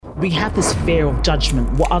We have this fear of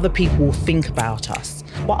judgment, what other people will think about us.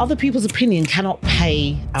 But other people's opinion cannot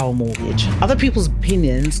pay our mortgage. Other people's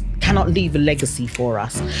opinions cannot leave a legacy for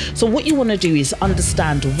us. So what you want to do is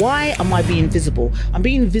understand, why am I being visible? I'm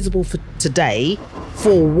being visible for today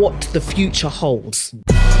for what the future holds.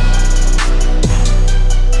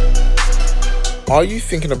 Are you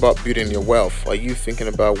thinking about building your wealth? Are you thinking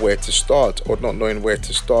about where to start or not knowing where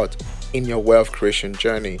to start in your wealth creation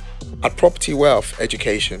journey? At Property Wealth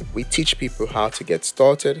Education, we teach people how to get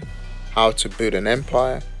started, how to build an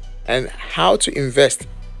empire, and how to invest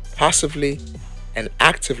passively and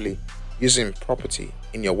actively using property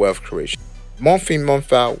in your wealth creation. Month in,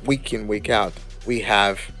 month out, week in, week out, we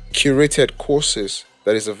have curated courses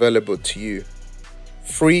that is available to you,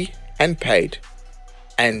 free and paid,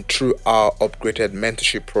 and through our upgraded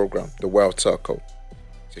mentorship program, the Wealth Circle.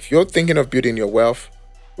 So if you're thinking of building your wealth,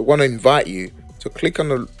 we want to invite you to click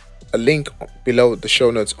on a link below the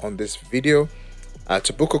show notes on this video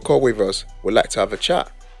to book a call with us. We'd like to have a chat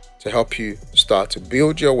to help you start to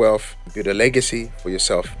build your wealth, build a legacy for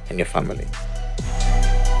yourself and your family.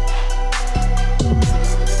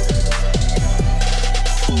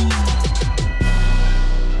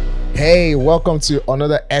 Hey, welcome to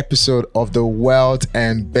another episode of the Wealth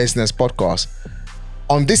and Business Podcast.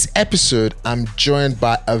 On this episode, I'm joined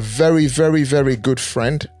by a very good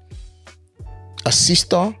friend, a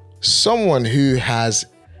sister, someone who has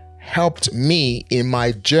helped me in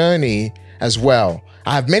my journey as well.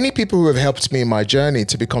 I have many people who have helped me in my journey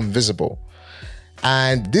to become visible.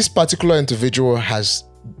 And this particular individual has,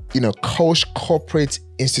 coached corporate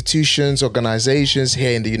institutions, organizations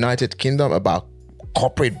here in the United Kingdom about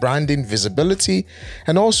corporate branding, visibility,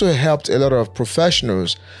 and also helped a lot of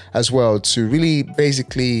professionals as well to really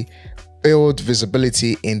basically build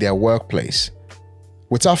visibility in their workplace.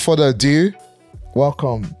 Without further ado,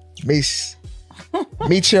 welcome Miss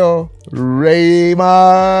Mitchell Raymond.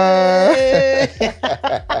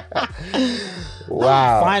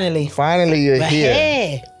 Wow. Finally you're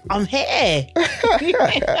here. I'm here.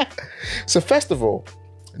 So first of all,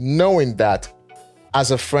 knowing that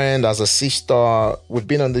as a friend, as a sister, we've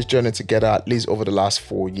been on this journey together at least over the last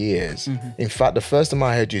 4 years. In fact, the first time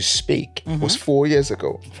I heard you speak was 4 years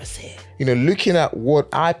ago. Looking at what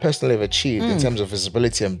I personally have achieved in terms of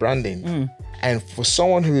visibility and branding, and for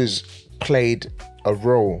someone who's played a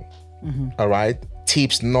role, all right,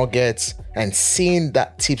 tips, nuggets, and seeing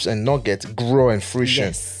that tips and nuggets grow in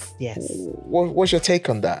fruition. Yes. What's your take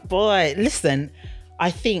on that? Boy, listen,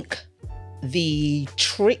 I think the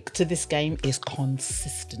trick to this game is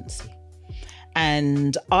consistency.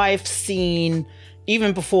 And I've seen,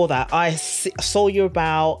 even before that, I saw you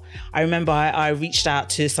about, I remember I reached out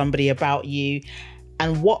to somebody about you,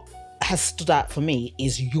 and what has stood out for me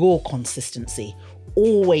is your consistency,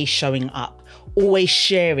 always showing up, always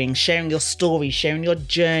sharing your story, sharing your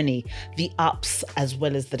journey, the ups as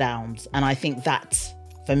well as the downs. And I think that,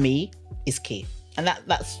 for me, is key. And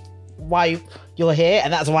that's why you're here,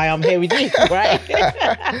 and that's why I'm here with you, right?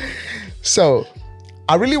 So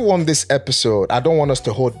I really want this episode, I don't want us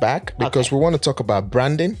to hold back, because we want to talk about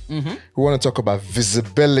branding. We want to talk about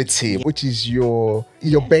visibility, which is your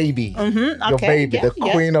baby. Your baby, the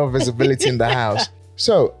queen of visibility in the house.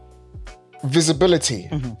 So visibility,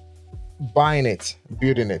 buying it,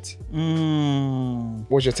 building it.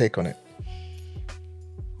 What's your take on it?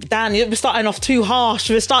 Dan, we're starting off too harsh.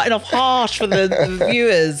 We're starting off harsh for the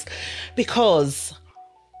viewers, because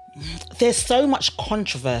there's so much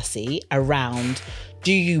controversy around,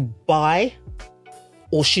 do you buy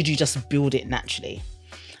or should you just build it naturally?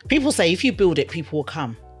 People say if you build it, people will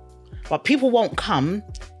come. But people won't come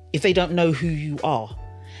if they don't know who you are.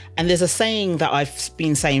 And there's a saying that I've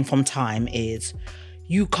been saying from time is,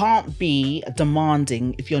 you can't be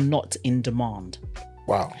demanding if you're not in demand.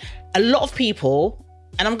 Wow. A lot of people,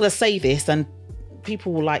 and I'm going to say this, and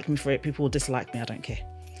people will like me for it, people will dislike me, I don't care.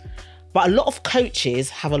 But a lot of coaches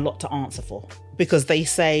have a lot to answer for, because they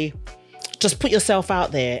say, just put yourself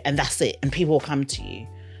out there and that's it, and people will come to you.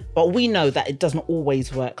 But we know that it doesn't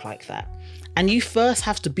always work like that. And you first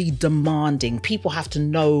have to be demanding. People have to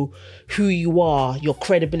know who you are, your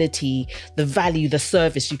credibility, the value, the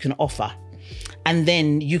service you can offer. And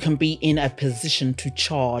then you can be in a position to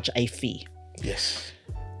charge a fee. Yes.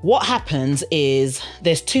 What happens is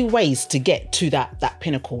there's two ways to get to that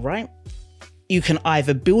pinnacle, right? You can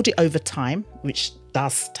either build it over time, which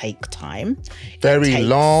does take time. Very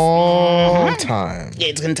long time. Yeah,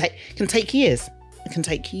 it can take years. It can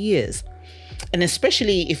take years. And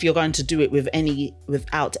especially if you're going to do it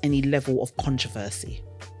without any level of controversy,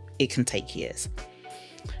 it can take years.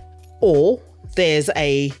 Or there's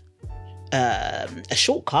a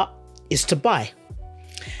shortcut is to buy.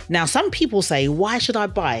 Now, some people say, why should I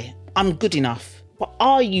buy? I'm good enough. But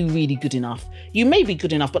are you really good enough? You may be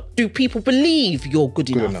good enough, but do people believe you're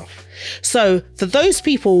good enough? So for those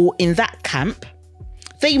people in that camp,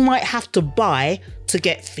 they might have to buy to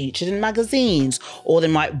get featured in magazines, or they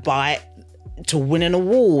might buy to win an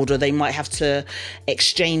award, or they might have to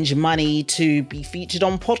exchange money to be featured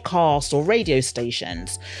on podcasts or radio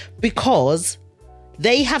stations, because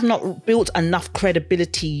they have not built enough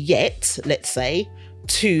credibility yet, let's say,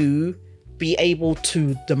 to be able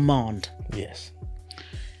to demand. Yes.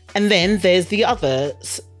 And then there's the other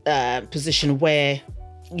position where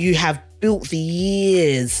you have built the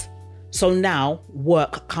years. So now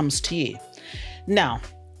work comes to you. Now,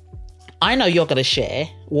 I know you're going to share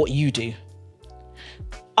what you do.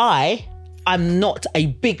 I'm not a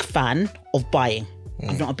big fan of buying.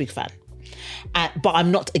 I'm not a big fan. But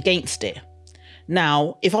I'm not against it.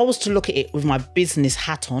 Now, if I was to look at it with my business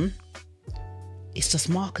hat on, it's just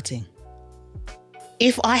marketing.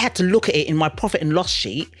 If I had to look at it in my profit and loss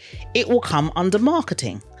sheet, it will come under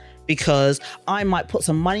marketing, because I might put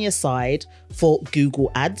some money aside for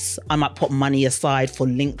Google ads. I might put money aside for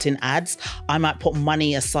LinkedIn ads. I might put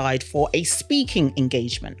money aside for a speaking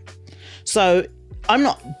engagement. So I'm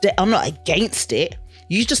not against it.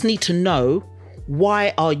 You just need to know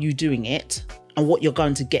why are you doing it and what you're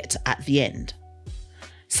going to get at the end.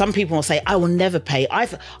 Some people will say, I will never pay.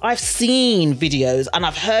 I've seen videos and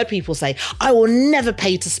I've heard people say, I will never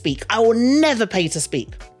pay to speak. I will never pay to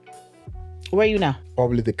speak. Where are you now?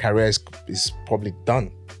 Probably the career is probably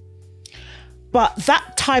done. But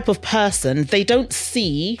that type of person, they don't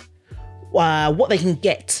see what they can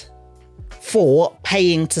get for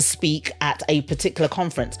paying to speak at a particular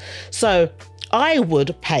conference. So I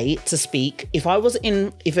would pay to speak if it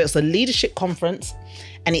was a leadership conference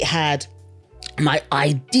and it had my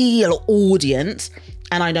ideal audience,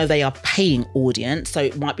 and I know they are paying audience, so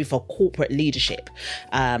it might be for a corporate leadership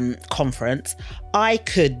conference. I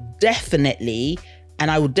would definitely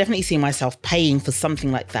see myself paying for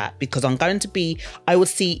something like that, because I would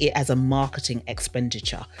see it as a marketing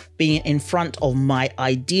expenditure. Being in front of my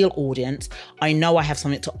ideal audience, I know I have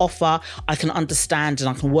something to offer, I can understand and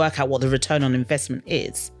I can work out what the return on investment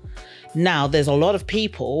is. Now, there's a lot of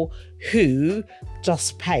people who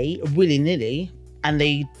just pay willy-nilly and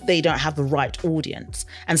they don't have the right audience.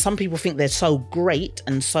 And some people think they're so great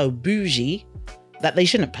and so bougie that they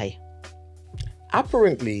shouldn't pay.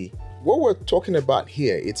 Apparently, what we're talking about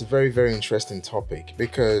here, it's a very, very interesting topic,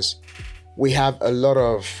 because we have a lot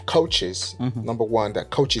of coaches, number one, that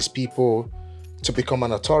coaches people to become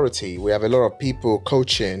an authority. We have a lot of people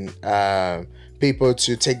coaching people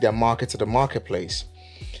to take their market to the marketplace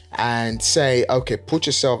and say, okay, put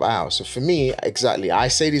yourself out. So for me, exactly, I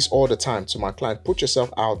say this all the time to my client, put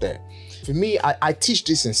yourself out there. For me, I teach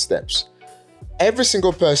this in steps. Every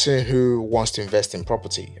single person who wants to invest in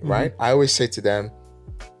property, right? I always say to them,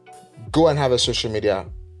 go and have a social media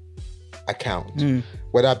account,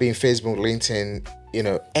 whether it be in Facebook, LinkedIn,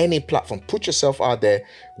 any platform. Put yourself out there.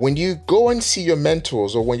 When you go and see your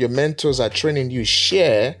mentors, or when your mentors are training you,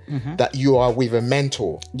 share that you are with a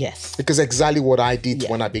mentor. Yes. Because exactly what I did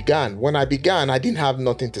when I began. When I began, I didn't have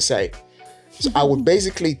nothing to say. So I would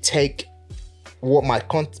basically take what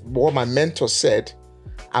my mentor said.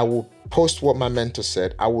 I will post what my mentor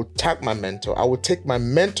said. I will tag my mentor. I will take my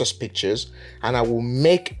mentor's pictures and I will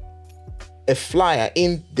make a flyer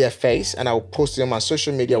in their face and I will post it on my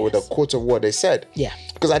social media with a quote of what they said. Yeah.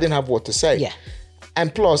 Because I didn't have what to say. Yeah.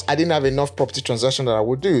 And plus, I didn't have enough property transaction that I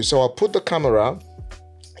would do. So I'll put the camera,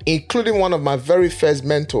 including one of my very first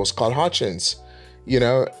mentors, Carl Hutchins,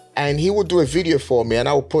 and he would do a video for me and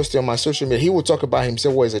I will post it on my social media. He would talk about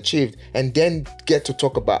himself, what he's achieved, and then get to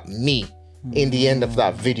talk about me in the end of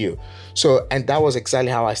that video. So, and that was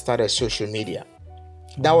exactly how I started social media.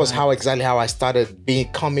 That was exactly how I started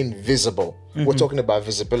becoming visible. We're talking about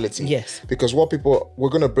visibility. Yes. Because we're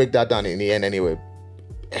going to break that down in the end anyway.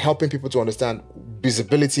 Helping people to understand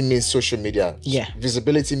visibility means social media. Yeah.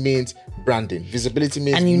 Visibility means branding. Visibility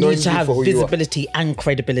means and you knowing need to have for who visibility and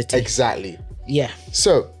credibility. Exactly. Yeah.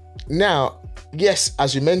 So now, yes,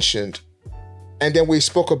 as you mentioned, and then we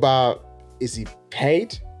spoke about, is he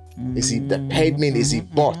paid? Is he the paid mean? Is he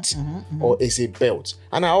bought or is he built?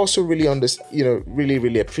 And I also really understand,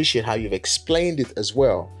 really appreciate how you've explained it as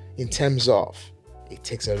well, in terms of it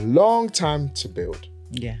takes a long time to build.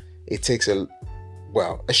 Yeah. It takes a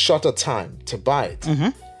shorter time to buy it.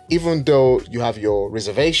 Even though you have your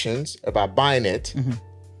reservations about buying it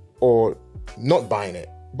or not buying it.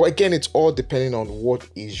 But again, it's all depending on what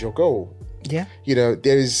is your goal. Yeah.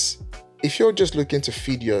 If you're just looking to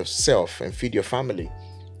feed yourself and feed your family,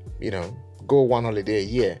 go one holiday a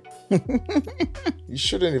year, you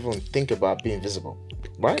shouldn't even think about being visible,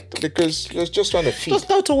 right? Because you're just trying to feed. Just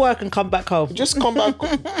go to work and come back home. Just come back.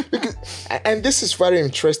 And this is very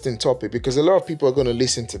interesting topic, because a lot of people are going to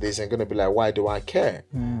listen to this and going to be like, why do I care?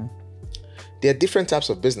 There are different types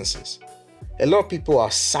of businesses. A lot of people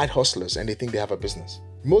are side hustlers and they think they have a business.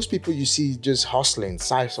 Most people you see just hustling,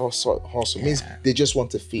 side hustle means they just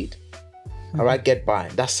want to feed. All right, get by.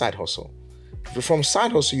 That's side hustle. From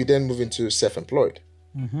side hustle, you then move into self-employed.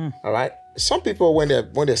 All right. Some people, when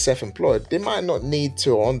they're self-employed, they might not need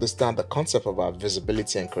to understand the concept about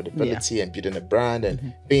visibility and credibility and building a brand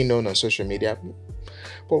and being known on social media.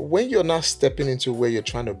 But when you're now stepping into where you're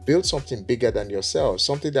trying to build something bigger than yourself,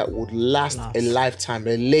 something that would last a lifetime,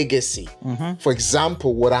 a legacy. For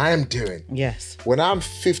example, what I am doing. Yes. When I'm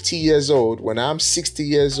 50 years old, when I'm 60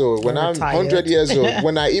 years old, when I'm 100 years old,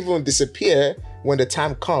 when I even disappear, when the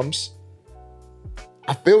time comes,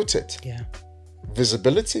 I've built it. Yeah.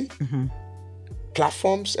 Visibility,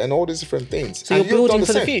 platforms, and all these different things. So you're building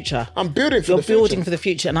for the future. I'm building for the future. You're building for the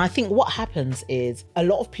future. And I think what happens is a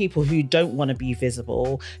lot of people who don't want to be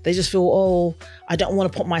visible, they just feel, oh, I don't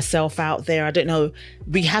want to put myself out there. I don't know.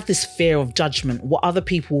 We have this fear of judgment, what other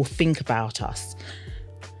people will think about us.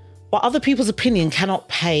 But other people's opinion cannot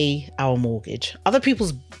pay our mortgage. Other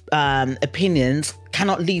people's opinions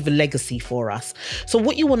cannot leave a legacy for us. So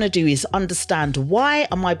what you want to do is understand, why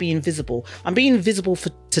am I being visible? I'm being visible for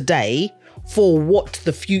today, for what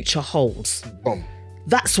the future holds. Boom.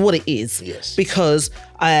 That's what it is. Yes. Because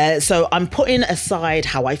so I'm putting aside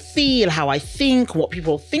how I feel, how I think, what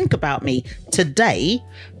people think about me today,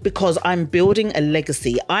 because I'm building a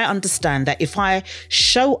legacy. I understand that if I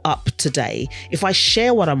show up today, if I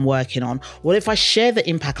share what I'm working on, or if I share the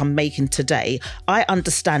impact I'm making today, I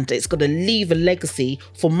understand that it's going to leave a legacy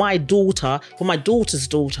for my daughter, for my daughter's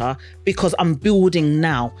daughter, because I'm building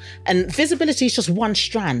now. And visibility is just one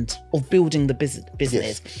strand of building the business.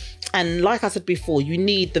 Yes. And like I said before, you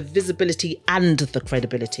need the visibility and the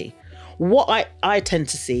credibility. What I tend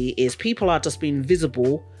to see is people are just being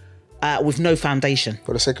visible with no foundation.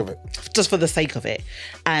 For the sake of it. Just for the sake of it.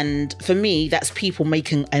 And for me, that's people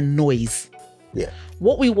making a noise. Yeah.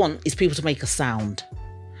 What we want is people to make a sound.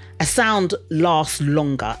 A sound lasts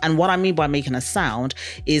longer. And what I mean by making a sound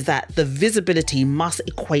is that the visibility must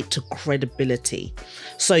equate to credibility.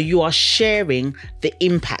 So you are sharing the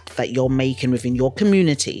impact that you're making within your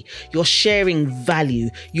community. You're sharing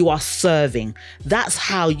value. You are serving. That's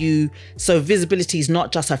how so visibility is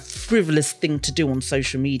not just a frivolous thing to do on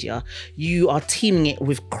social media. You are teaming it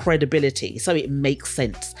with credibility. So it makes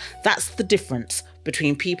sense. That's the difference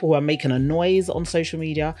between people who are making a noise on social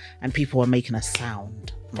media and people who are making a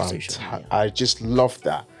sound. I just love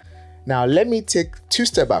that. Now, let me take 2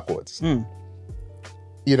 steps backwards.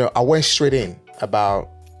 You know, I went straight in about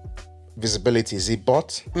visibility. Is it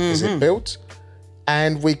bought? Is it built?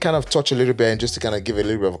 And we kind of touch a little bit, and just to kind of give a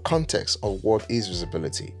little bit of a context of what is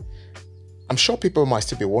visibility. I'm sure people might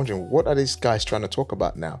still be wondering, what are these guys trying to talk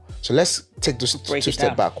about now? So let's take those 2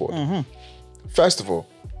 steps backward. First of all,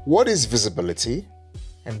 what is visibility,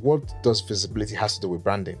 and what does visibility has to do with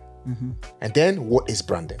branding? And then what is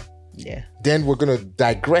branding? Yeah. Then we're going to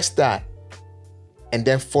digress that and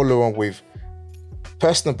then follow on with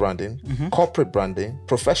personal branding, corporate branding,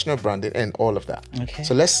 professional branding, and all of that. Okay.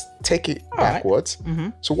 So let's take it backwards.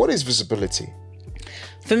 So what is visibility?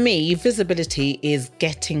 For me, visibility is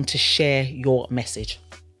getting to share your message.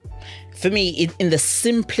 For me, in the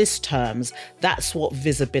simplest terms, that's what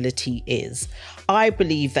visibility is. I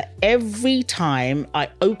believe that every time I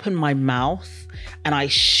open my mouth and I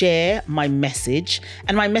share my message,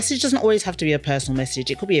 and my message doesn't always have to be a personal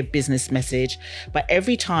message, it could be a business message, but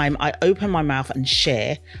every time I open my mouth and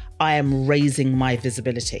share, I am raising my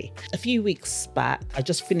visibility. A few weeks back, I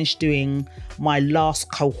just finished doing my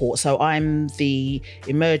last cohort. So I'm the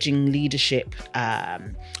emerging leadership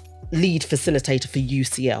lead facilitator for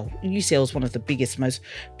UCL. UCL is one of the biggest,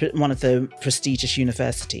 one of the prestigious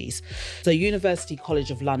universities. So University College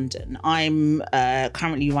of London, I'm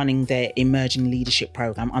currently running their emerging leadership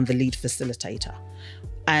program. I'm the lead facilitator.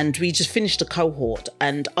 And we just finished a cohort,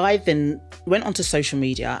 and I then went onto social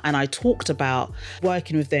media and I talked about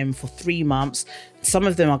working with them for 3 months. Some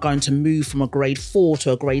of them are going to move from a grade 4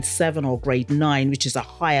 to a grade 7 or grade 9, which is a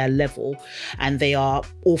higher level, and they are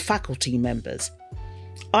all faculty members.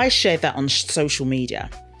 I shared that on social media.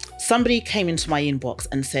 Somebody came into my inbox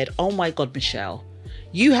and said, "Oh my God, Michelle,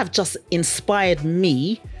 you have just inspired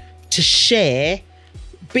me to share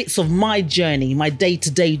bits of my journey, my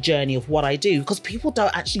day-to-day journey of what I do, because people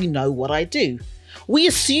don't actually know what I do. We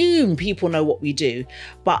assume people know what we do,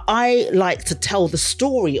 but I like to tell the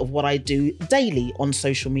story of what I do daily on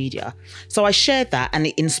social media. So I shared that and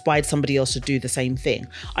it inspired somebody else to do the same thing.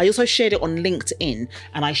 I also shared it on LinkedIn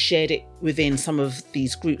and I shared it within some of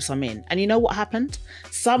these groups I'm in. And you know what happened?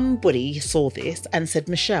 Somebody saw this and said,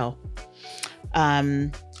 Michelle,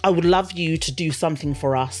 I would love you to do something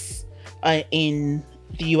for us in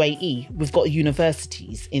the UAE. We've got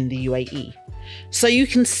universities in the UAE. So you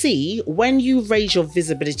can see when you raise your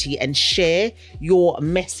visibility and share your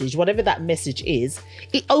message, whatever that message is,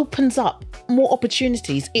 it opens up more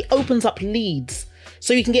opportunities. It opens up leads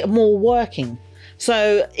so you can get more working.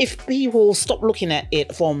 So if people stop looking at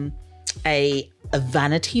it from a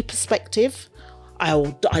vanity perspective,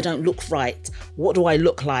 I don't look right. What do I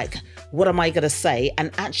look like? What am I going to say?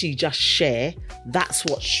 And actually just share. That's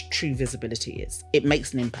what true visibility is. It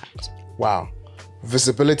makes an impact. Wow.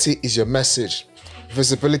 Visibility is your message.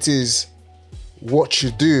 Visibility is what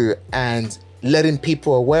you do and letting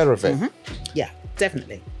people aware of it. Mm-hmm. Yeah,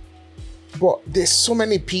 definitely. But there's so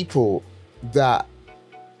many people that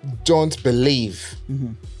don't believe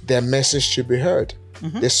their message should be heard.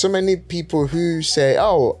 Mm-hmm. There's so many people who say,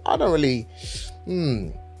 oh, I don't really...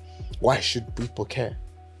 why should people care?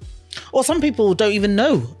 Or some people don't even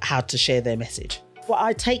know how to share their message. What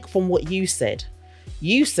I take from what you said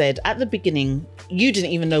at the beginning, you didn't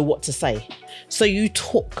even know what to say. So you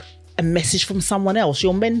took a message from someone else,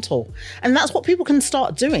 your mentor. And that's what people can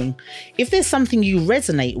start doing. If there's something you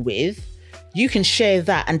resonate with, you can share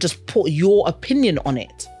that and just put your opinion on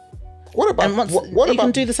it. What about you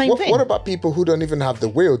can do the same thing. What about people who don't even have the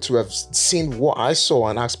will to have seen what I saw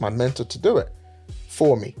and asked my mentor to do it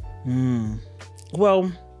for me?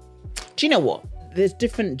 Well, do you know what? There's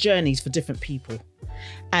different journeys for different people.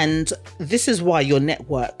 And this is why your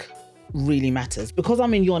network really matters. Because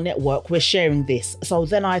I'm in your network, we're sharing this. So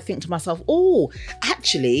then I think to myself, oh,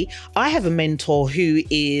 actually, I have a mentor who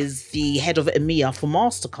is the head of EMEA for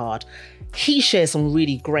MasterCard. He shares some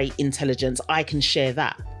really great intelligence. I can share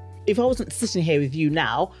that. If I wasn't sitting here with you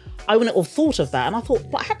now, I wouldn't have thought of that. And I thought,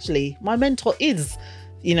 but actually, my mentor is,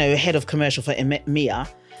 head of commercial for EMEA,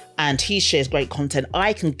 and he shares great content.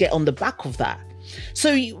 I can get on the back of that.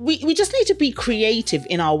 So we just need to be creative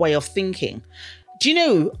in our way of thinking. Do you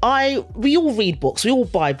know, we all read books, we all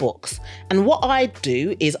buy books. And what I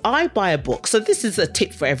do is I buy a book. So this is a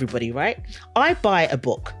tip for everybody, right? I buy a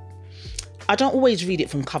book. I don't always read it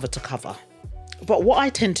from cover to cover. But what I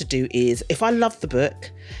tend to do is if I love the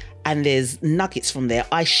book and there's nuggets from there,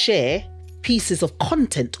 I share pieces of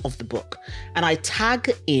content of the book and I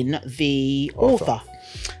tag in the author.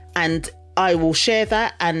 And I will share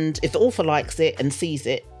that, and if the author likes it and sees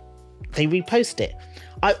it, they repost it.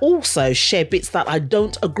 I also share bits that I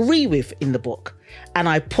don't agree with in the book, and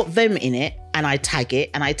I put them in it, and I tag it,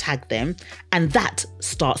 and I tag them, and that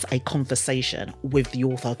starts a conversation with the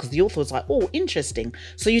author, because the author was like, oh, interesting.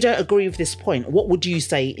 So you don't agree with this point. What would you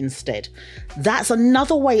say instead? That's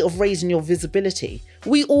another way of raising your visibility.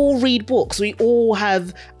 We all read books. We all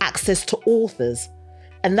have access to authors.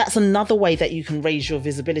 And that's another way that you can raise your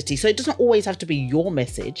visibility. So it doesn't always have to be your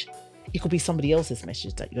message. It could be somebody else's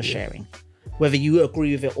message that you're sharing, whether you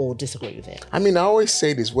agree with it or disagree with it. I mean, I always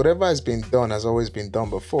say this, whatever has been done has always been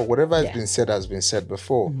done before. Whatever has been said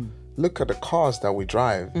before. Mm-hmm. Look at the cars that we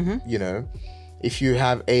drive, If you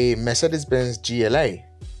have a Mercedes-Benz GLA,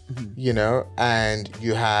 and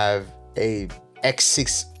you have a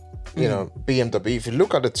X6, BMW, if you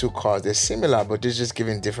look at the two cars, they're similar, but they're just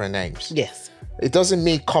given different names. Yes. It doesn't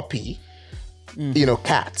mean copy,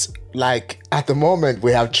 cat. Like at the moment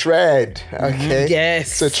we have Tread, okay?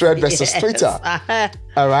 Yes. So Tread versus Twitter.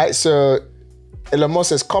 All right. So Elon Musk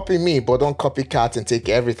says, copy me, but don't copycat and take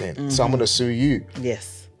everything. So I'm going to sue you.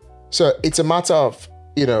 Yes. So it's a matter of,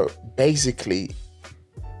 basically,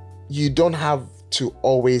 you don't have to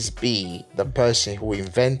always be the person who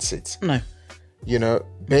invents it. No.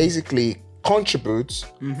 Basically contribute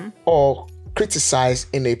or criticize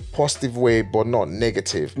in a positive way but not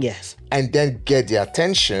negative. Yes. And then get the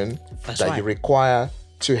attention you require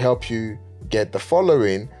to help you get the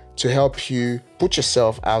following, to help you put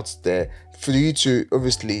yourself out there, for you to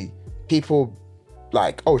obviously people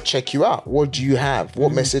like, oh, check you out. What do you have?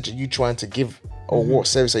 What message are you trying to give, or what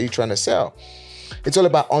service are you trying to sell? It's all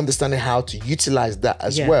about understanding how to utilize that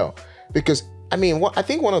as well. Because I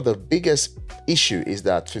think one of the biggest issue is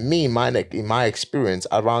that for me, in my experience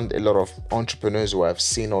around a lot of entrepreneurs who I've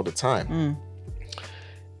seen all the time,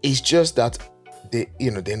 it's just that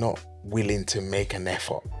they're not willing to make an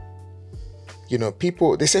effort.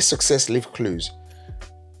 People, they say success leaves clues.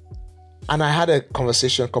 And I had a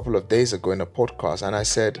conversation a couple of days ago in a podcast, and I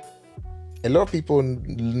said, a lot of people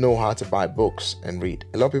know how to buy books and read.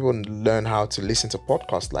 A lot of people learn how to listen to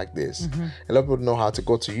podcasts like this. A lot of people know how to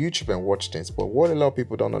go to YouTube and watch things. But what a lot of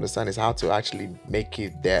people don't understand is how to actually make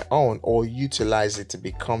it their own or utilize it to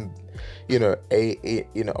become, a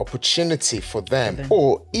opportunity for them,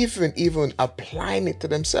 or even applying it to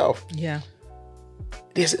themselves. Yeah.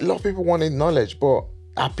 There's a lot of people wanting knowledge, but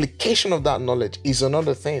application of that knowledge is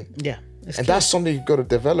another thing. Yeah. And that's something you've got to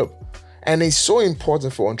develop. And it's so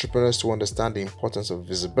important for entrepreneurs to understand the importance of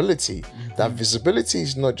visibility. That visibility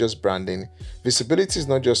is not just branding. Visibility is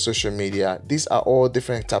not just social media. These are all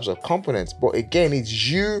different types of components. But again, it's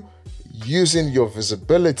you using your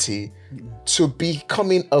visibility to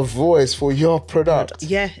becoming a voice for your product.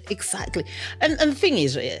 Yeah, exactly. And the thing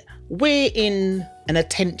is, we're in an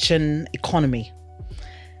attention economy.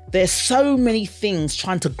 There's so many things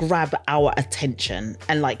trying to grab our attention,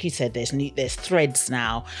 and like you said, there's threads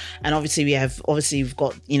now, and obviously we've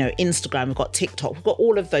got Instagram, we've got TikTok, we've got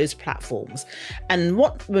all of those platforms. And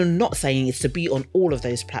what we're not saying is to be on all of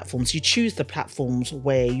those platforms. You choose the platforms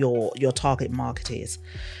where your target market is.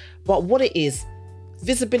 But what it is,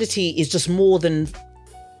 visibility is just more than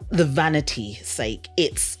the vanity sake.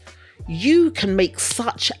 It's you can make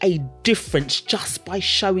such a difference just by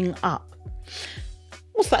showing up.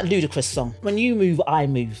 What's that ludicrous song? When you move, I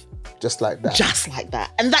move. Just like that. Just like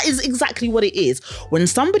that. And that is exactly what it is. When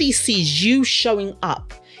somebody sees you showing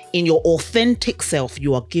up in your authentic self,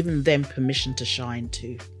 you are giving them permission to shine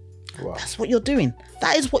too. Wow. That's what you're doing.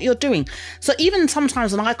 That is what you're doing. So even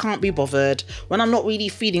sometimes when I can't be bothered, when I'm not really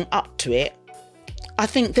feeling up to it, I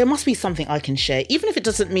think there must be something I can share, even if it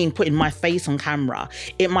doesn't mean putting my face on camera.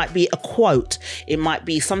 It might be a quote. It might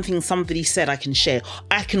be something somebody said I can share.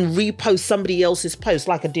 I can repost somebody else's post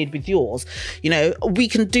like I did with yours. We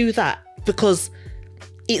can do that because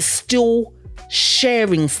it's still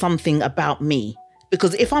sharing something about me.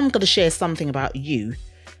 Because if I'm going to share something about you,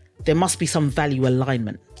 there must be some value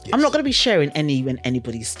alignment. Yes. I'm not going to be sharing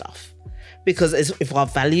anybody's stuff, because if our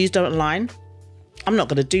values don't align, I'm not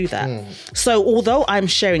going to do that. So although I'm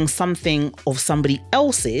sharing something of somebody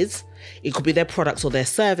else's, it could be their products or their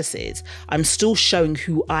services, I'm still showing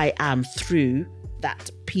who I am through that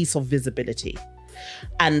piece of visibility.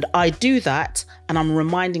 And I do that, and I'm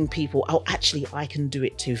reminding people, oh, actually, I can do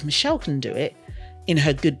it too. If Michelle can do it in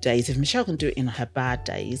her good days, if Michelle can do it in her bad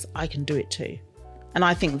days, I can do it too. And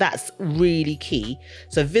I think that's really key.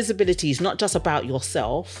 So visibility is not just about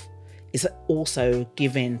yourself, it's also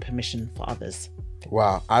giving permission for others.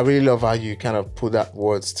 Wow, I really love how you kind of put that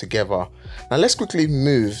words together. Now let's quickly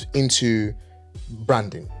move into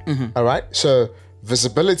branding. All right, so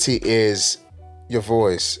visibility is your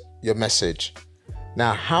voice, your message.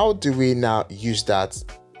 Now, how do we now use that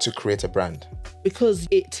to create a brand? Because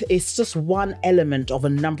it's just one element of a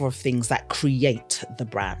number of things that create the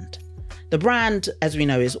brand. The brand, as we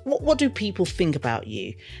know, is what do people think about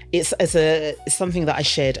you? It's something that I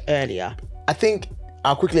shared earlier. I think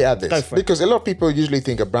I'll quickly add this, because a lot of people usually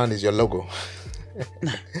think a brand is your logo.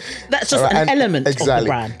 No, that's just an element of the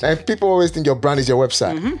brand. And people always think your brand is your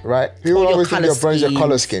website, right? People always think your brand is your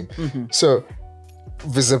color scheme. So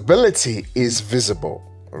visibility is visible,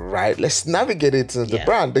 right? Let's navigate it to the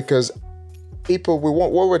brand, because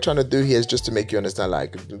what we're trying to do here is just to make you understand,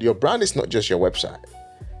 like, your brand is not just your website.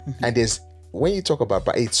 And when you talk about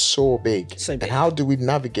brand, it's so big. And how do we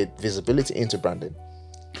navigate visibility into branding?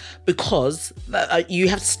 Because you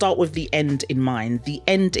have to start with the end in mind. The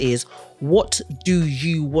end is, what do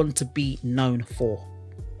you want to be known for?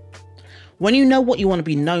 When you know what you want to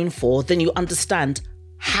be known for, then you understand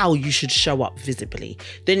how you should show up visibly.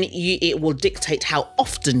 Then it will dictate how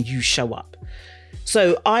often you show up.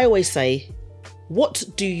 So I always say, what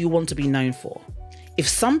do you want to be known for? If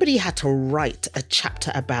somebody had to write a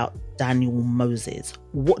chapter about Daniel Moses,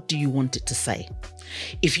 what do you want it to say?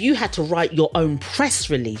 If you had to write your own press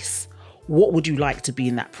release, what would you like to be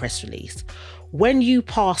in that press release? When you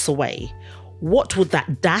pass away, what would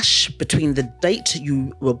that dash between the date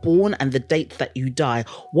you were born and the date that you die,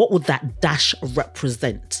 what would that dash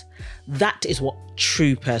represent? That is what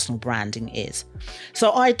true personal branding is.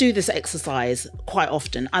 So I do this exercise quite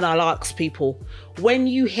often, and I'll ask people, when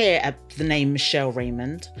you hear the name Michelle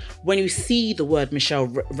Raymond, when you see the word Michelle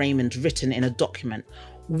Raymond written in a document,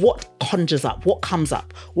 what conjures up, what comes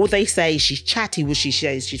up? Will they say she's chatty? Will she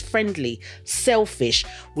say she's friendly, selfish?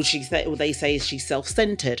 Will they say she's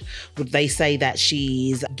self-centered? Would they say that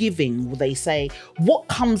she's giving? Will they say, what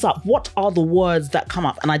comes up? What are the words that come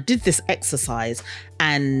up? And I did this exercise,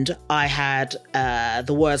 and I had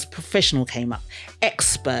the words professional came up,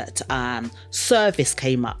 expert, service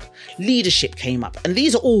came up, leadership came up. And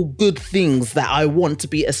these are all good things that I want to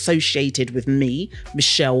be associated with me,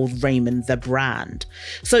 Michelle Raymond, the brand.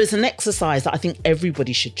 So it's an exercise that I think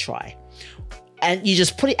everybody should try. And you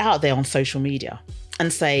just put it out there on social media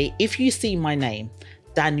and say, if you see my name,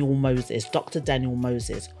 Daniel Moses, Dr. Daniel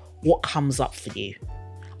Moses, what comes up for you?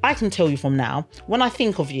 I can tell you from now, when I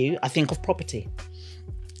think of you, I think of property.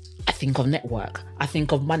 I think of network. I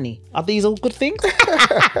think of money. Are these all good things?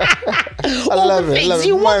 I love it.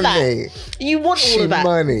 You want money. that. You want all of that.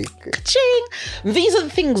 Money. Ka-ching. These are the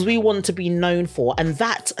things we want to be known for, and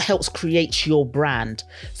that helps create your brand.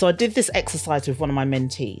 So I did this exercise with one of my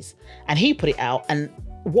mentees, and he put it out, and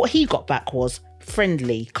what he got back was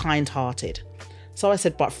friendly, kind-hearted. So I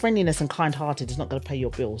said, but friendliness and kind-hearted is not going to pay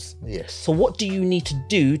your bills. Yes. So what do you need to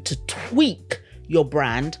do to tweak your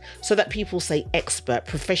brand so that people say expert,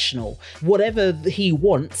 professional, whatever he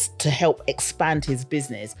wants to help expand his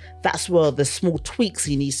business? That's where the small tweaks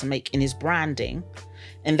he needs to make in his branding.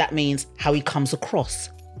 And that means how he comes across,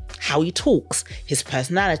 how he talks, his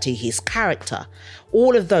personality, his character.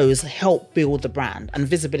 All of those help build the brand, and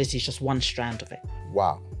visibility is just one strand of it.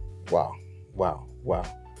 Wow.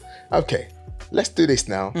 Okay, let's do this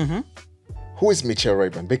now. Who is Michelle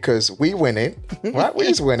Raymond? Because we winning, right? We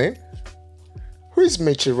is winning. Who is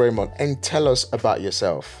Michelle Raymond? And tell us about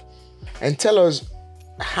yourself. And tell us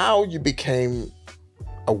how you became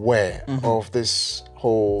aware of this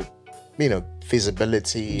whole,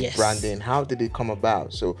 visibility, branding. How did it come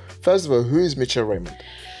about? So first of all, who is Michelle Raymond?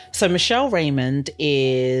 So Michelle Raymond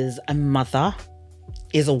is a mother,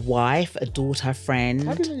 is a wife, a daughter, a friend.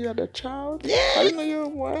 I didn't know you had a child. Yeah. I didn't know you were a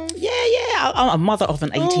wife. Yeah. I'm a mother of an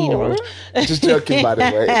 18-year-old. Just joking, by the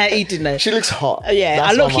way. He didn't know. She looks hot. Yeah,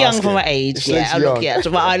 That's I look what I'm young asking. for my age. She Yeah, looks I look young.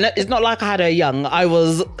 young. But I know, it's not like I had her young.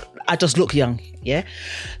 I just look young. Yeah.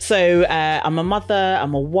 So I'm a mother,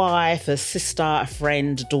 I'm a wife, a sister, a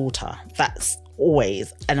friend, a daughter. That's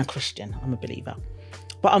always, and a Christian. I'm a believer.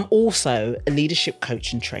 But I'm also a leadership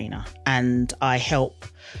coach and trainer, and I help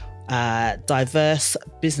diverse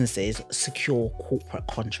businesses secure corporate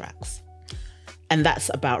contracts. And that's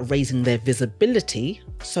about raising their visibility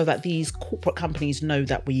so that these corporate companies know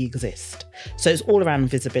that we exist. So it's all around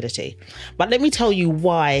visibility. But let me tell you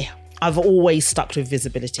why I've always stuck with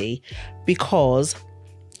visibility, because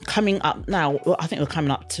coming up now, I think we're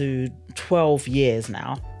coming up to 12 years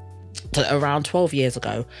now. So around 12 years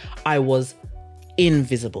ago, I was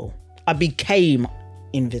invisible. I became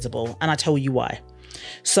invisible, and I tell you why.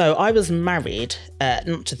 So I was married,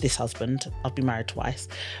 not to this husband, I've been married twice,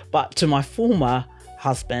 but to my former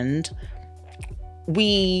husband.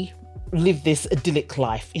 We lived this idyllic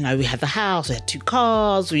life. We had the house, we had 2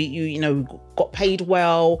 cars, we got paid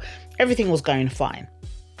well, everything was going fine.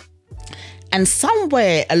 And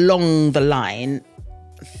somewhere along the line,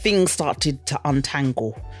 things started to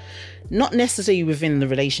untangle. Not necessarily within the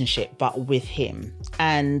relationship, but with him.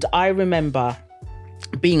 And I remember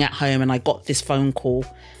being at home and I got this phone call,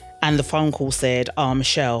 and the phone call said,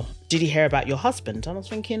 Michelle, did you hear about your husband? And I was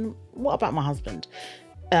thinking, what about my husband?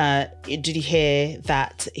 Did you hear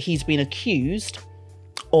that he's been accused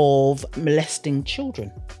of molesting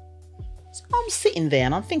children? So I'm sitting there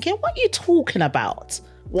and I'm thinking, what are you talking about?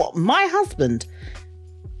 What, my husband?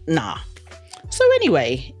 Nah. So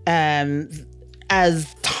anyway,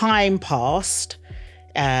 as time passed,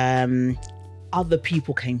 other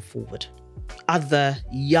people came forward. Other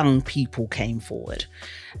young people came forward.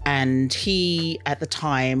 And he, at the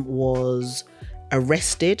time, was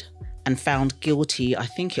arrested and found guilty, I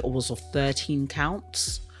think it was of 13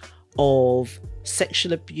 counts of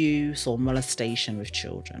sexual abuse or molestation with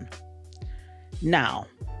children. Now,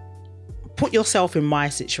 put yourself in my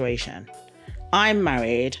situation. I'm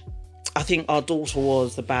married. I think our daughter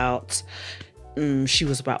was about, she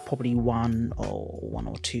was about probably one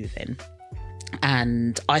or two then.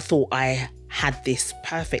 And I thought I had this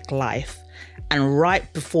perfect life. And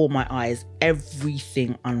right before my eyes,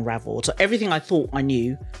 everything unraveled. So everything I thought I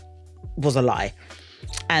knew was a lie.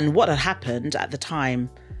 And what had happened at the time,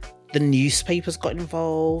 the newspapers got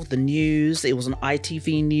involved, the news, it was on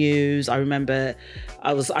ITV News. I remember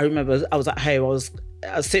I was at home, I was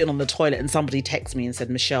sitting on the toilet and somebody texted me and said,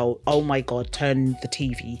 Michelle, oh my God, turn the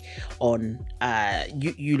TV on.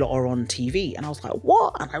 You lot are on TV. And I was like,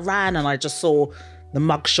 what? And I ran and I just saw the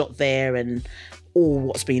mugshot there and all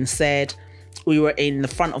what's being said. We were in the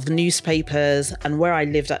front of the newspapers, and where I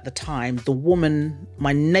lived at the time, the woman,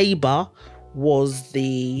 my neighbour, was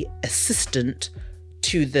the assistant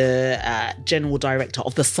to the general director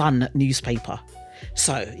of the Sun newspaper.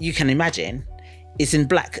 So you can imagine, it's in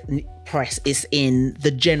black press, it's in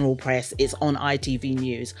the general press, it's on ITV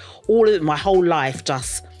News. All of my whole life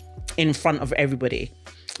just in front of everybody.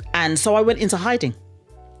 And so I went into hiding.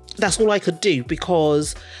 That's all I could do,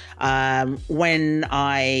 because when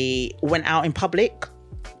I went out in public,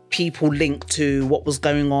 people linked to what was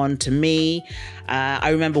going on to me. I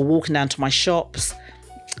remember walking down to my shops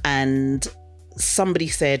and somebody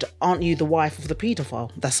said, "Aren't you the wife of the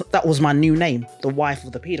paedophile?" That was my new name, the wife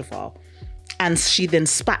of the paedophile. And she then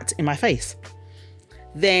spat in my face.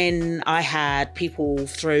 Then I had people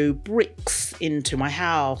throw bricks into my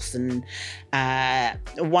house, and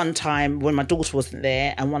one time when my daughter wasn't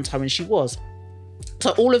there, and one time when she was.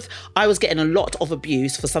 So I was getting a lot of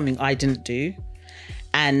abuse for something I didn't do.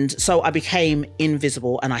 And so I became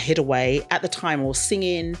invisible and I hid away. At the time I was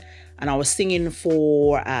singing, and I was singing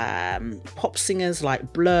for pop singers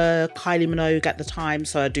like Blur, Kylie Minogue at the time.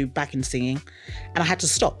 So I do backing singing, and I had to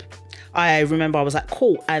stop. I remember I was at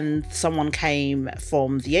court and someone came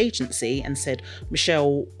from the agency and said,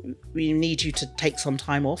 "Michelle, we need you to take some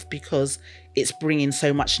time off because it's bringing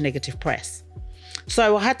so much negative press."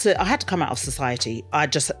 So I had to come out of society. I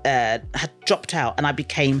just had dropped out, and I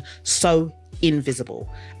became so invisible,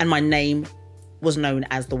 and my name was known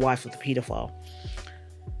as the wife of the paedophile.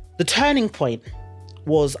 The turning point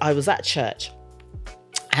was I was at church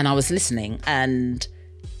and I was listening, and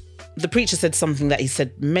the preacher said something that he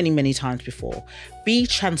said many, many times before: be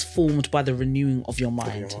transformed by the renewing of your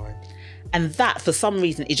mind. And that, for some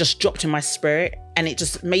reason, it just dropped in my spirit, and it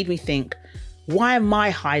just made me think, why am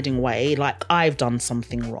I hiding away like I've done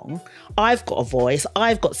something wrong? I've got a voice,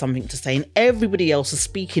 I've got something to say, and everybody else is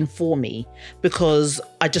speaking for me because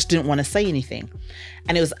I just didn't want to say anything.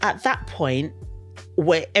 And it was at that point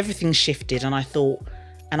where everything shifted, and I thought,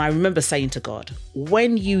 and I remember saying to God,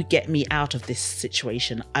 when you get me out of this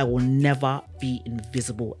situation, I will never be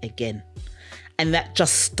invisible again. And that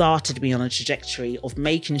just started me on a trajectory of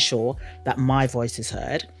making sure that my voice is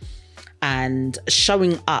heard, and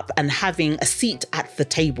showing up and having a seat at the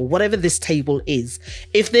table, whatever this table is.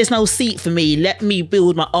 If there's no seat for me, let me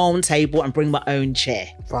build my own table and bring my own chair.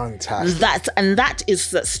 Fantastic.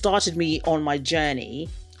 That started me on my journey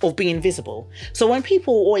of being visible. So when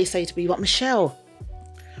people always say to me, "But Michelle,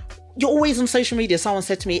 you're always on social media," someone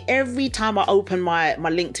said to me, "Every time I open my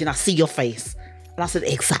LinkedIn, I see your face." And I said,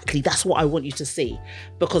 exactly, that's what I want you to see,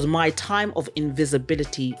 because my time of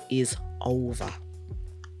invisibility is over.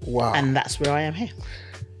 Wow. And that's where I am here.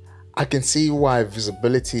 I can see why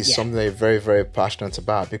visibility is something that you're very, very passionate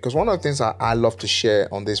about, because one of the things I love to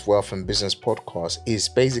share on this Wealth and Business podcast is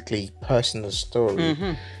basically personal story,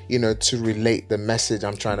 to relate the message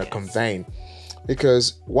I'm trying to convey.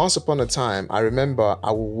 Because once upon a time, I remember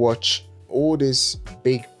I would watch all these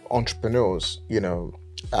big entrepreneurs,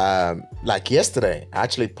 like yesterday, I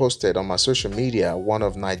actually posted on my social media one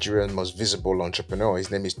of Nigeria's most visible entrepreneurs.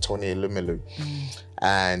 His name is Tony Elumelu.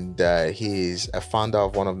 And he's a founder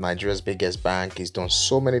of one of Nigeria's biggest banks. He's done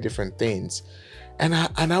so many different things. And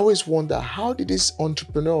I always wonder, how did this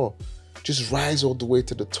entrepreneur just rise all the way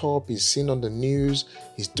to the top? He's seen on the news,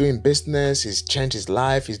 he's doing business, he's changed his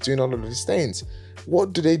life, he's doing all of these things.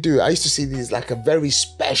 What do they do? I used to see these like a very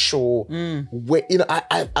special way.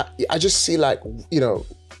 I just see like,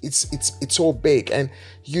 it's all big. And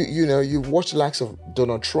you watch the likes of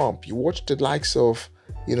Donald Trump, you watch the likes of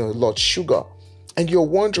Lord Sugar, and you're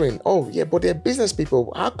wondering, oh yeah, but they're business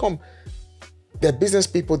people. How come they're business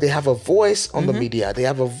people? They have a voice on the media. They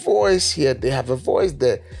have a voice here. They have a voice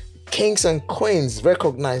there. Kings and queens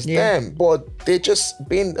recognize them, but they're just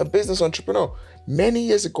being a business entrepreneur. Many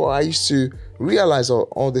years ago, I used to realize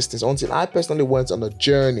all these things until I personally went on a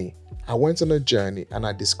journey. I went on a journey and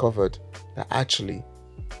I discovered that actually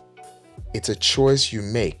it's a choice you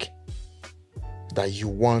make, that you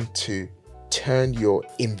want to turn your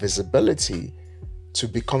invisibility to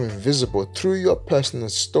become invisible through your personal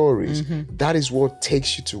stories. That is what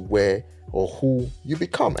takes you to where or who you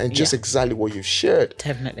become, and just exactly what you've shared.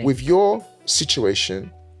 Definitely. With your situation,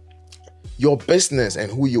 your business and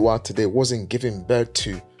who you are today wasn't given birth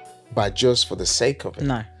to by just for the sake of it.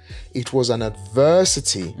 No. It was an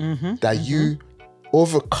adversity that you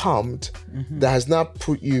overcome that has now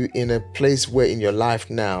put you in a place where in your life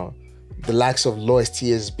now, the likes of Lois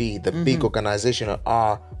TSB, the big organization,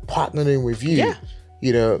 are partnering with you,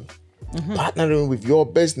 partnering with your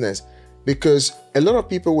business. Because a lot of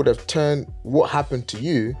people would have turned what happened to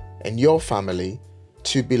you and your family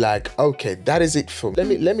to be like, okay, that is it for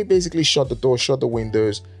me. Let me basically shut the door, shut the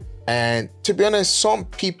windows. And to be honest, some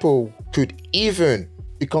people could even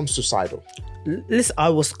become suicidal. Listen, I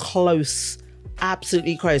was close,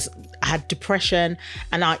 absolutely close. I had depression,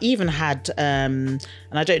 and I even had, and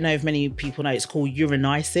I don't know if many people know, it's called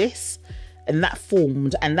urinitis. And that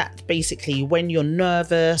formed, and that basically when you're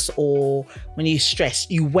nervous or when you're stressed,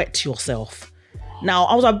 you wet yourself. Now,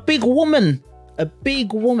 I was a big woman,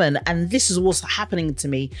 and this is what's happening to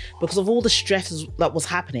me because of all the stress that was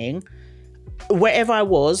happening. Wherever I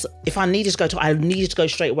was, if I needed to go I needed to go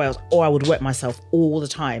straight away, or I would wet myself all the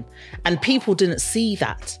time. And people didn't see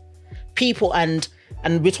that. People, and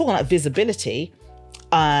we're talking about visibility.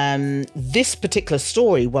 This particular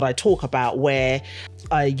story, what I talk about, where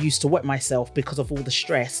I used to wet myself because of all the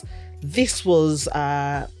stress, this was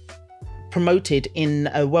promoted in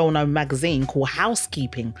a well-known magazine called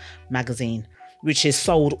Housekeeping Magazine, which is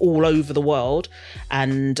sold all over the world,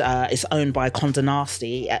 and it's owned by Condé Nast,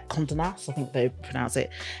 I think they pronounce it,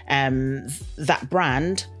 that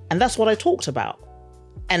brand, and that's what I talked about.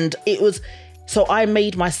 And it was, so I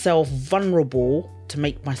made myself vulnerable to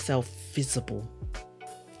make myself visible.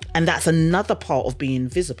 And that's another part of being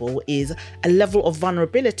visible, is a level of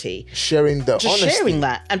vulnerability. Sharing the honesty. Sharing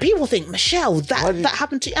that. And people think, Michelle, that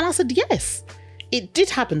happened to you. And I said, yes, it did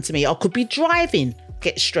happen to me. I could be driving,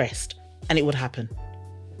 get stressed, and it would happen.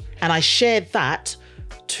 And I shared that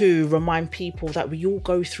to remind people that we all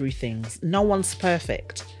go through things. No one's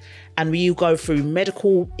perfect. And we all go through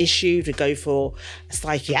medical issues. We go for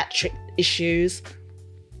psychiatric issues.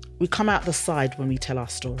 We come out the side when we tell our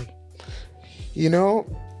story. You know,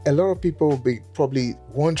 a lot of people will be probably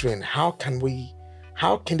wondering, how can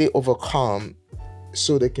they overcome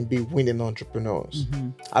so they can be winning entrepreneurs? Mm-hmm.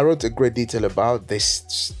 I wrote a great detail about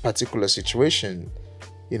this particular situation,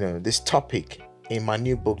 this topic in my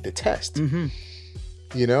new book, The Test. Mm-hmm.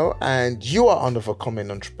 And you are an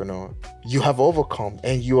overcoming entrepreneur. You have overcome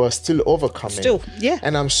and you are still overcoming. Still, yeah.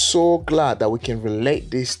 And I'm so glad that we can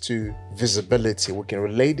relate this to visibility. We can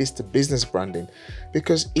relate this to business branding.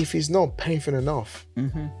 Because if it's not painful enough,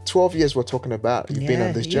 12 years we're talking about, you've been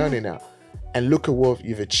on this journey now. And look at what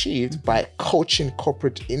you've achieved by coaching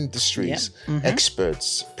corporate industries,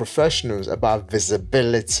 experts, professionals about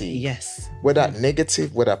visibility. Yes. Whether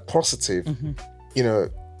negative, whether positive,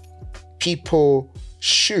 people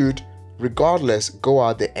should, regardless, go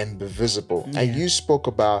out there and be visible. Yeah. And you spoke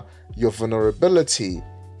about your vulnerability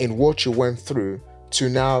in what you went through to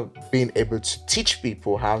now being able to teach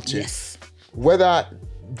people how to, whether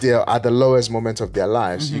they're at the lowest moment of their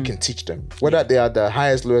lives, you can teach them. Whether they are the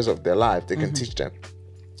highest lowest of their life, they can teach them.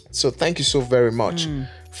 So thank you so very much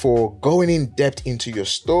for going in depth into your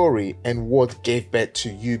story and what gave birth to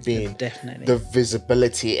you being the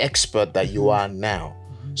visibility expert that you are now.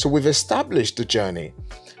 So we've established the journey.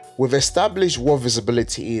 We've established what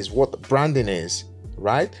visibility is, what branding is,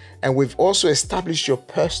 right? And we've also established your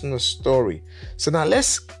personal story. So now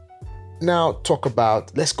let's go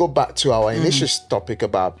back to our initial topic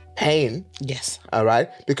about pain. Yes. All right.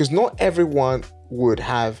 Because not everyone would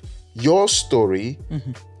have your story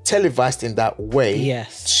televised in that way.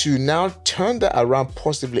 Yes. To now turn that around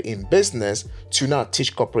positively in business, to now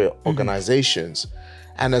teach corporate organizations.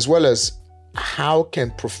 And as well as, how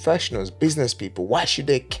can professionals, business people, why should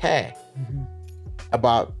they care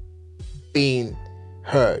about being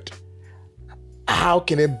heard? How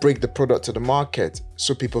can they bring the product to the market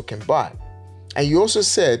so people can buy? And you also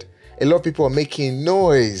said a lot of people are making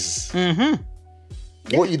noise.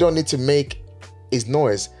 What you don't need to make is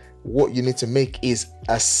noise. What you need to make is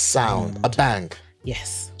a sound, a bang.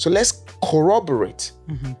 Yes. So let's corroborate,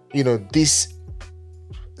 this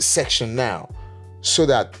section now, so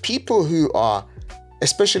that people who are,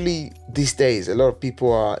 especially these days, a lot of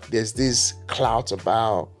people there's this clout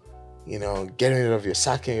about, getting rid of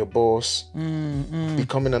sacking your boss,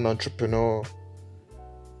 becoming an entrepreneur.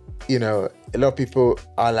 A lot of people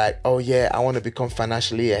are like, oh yeah, I want to become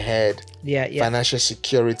financially ahead. Yeah. Financial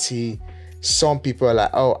security. Some people are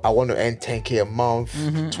like, oh, I want to earn 10K a month,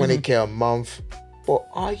 20K a month. But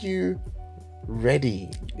are you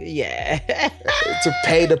ready? Yeah. to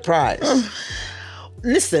pay the price?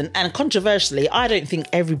 Listen, and controversially, I don't think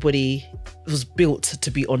everybody was built to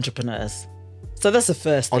be entrepreneurs. So that's the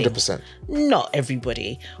first thing. 100%. Not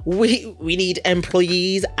everybody. We need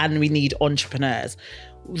employees and we need entrepreneurs.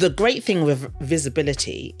 The great thing with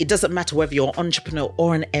visibility, it doesn't matter whether you're an entrepreneur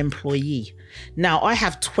or an employee. Now, I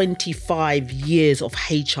have 25 years of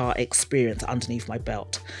HR experience underneath my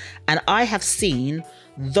belt. And I have seen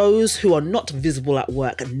those who are not visible at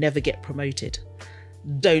work never get promoted.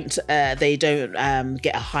 don't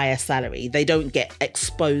get a higher salary. They don't get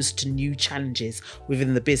exposed to new challenges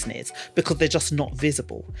within the business because they're just not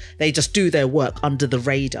visible. They just do their work under the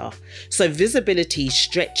radar. So visibility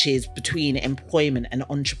stretches between employment and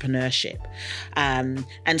entrepreneurship. And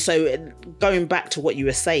so going back to what you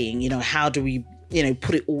were saying, how do we,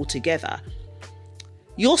 put it all together?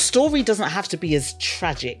 Your story doesn't have to be as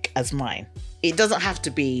tragic as mine. It doesn't have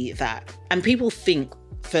to be that. And people think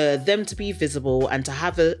for them to be visible and to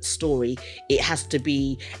have a story, it has to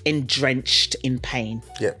be drenched in pain.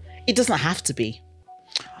 Yeah. It doesn't have to be.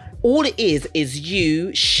 All it is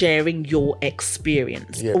you sharing your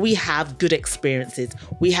experience. Yeah. We have good experiences.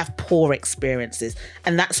 We have poor experiences.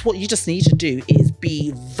 And that's what you just need to do, is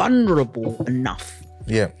be vulnerable enough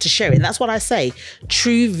to share it. And that's what I say.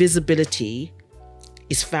 True visibility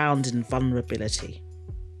is found in vulnerability.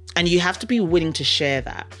 And you have to be willing to share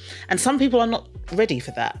that. And some people are not ready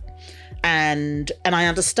for that. And I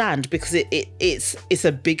understand, because it's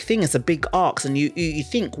a big thing. It's a big ask. And you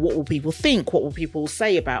think, what will people think? What will people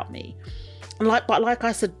say about me? And like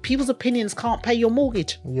I said, people's opinions can't pay your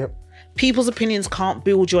mortgage. Yep. People's opinions can't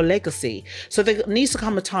build your legacy. So there needs to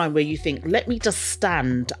come a time where you think, let me just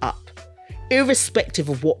stand up, irrespective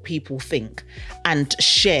of what people think, and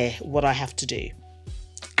share what I have to do.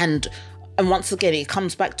 And once again, it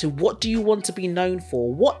comes back to, what do you want to be known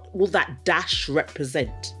for? What will that dash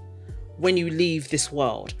represent when you leave this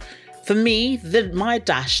world? For me, my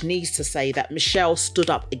dash needs to say that Michelle stood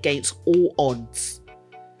up against all odds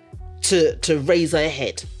to raise her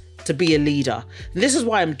head, to be a leader. And this is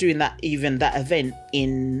why I'm doing that event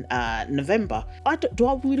in November. Do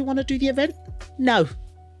I really want to do the event? No.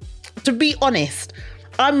 To be honest,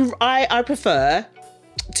 I prefer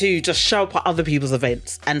to just show up at other people's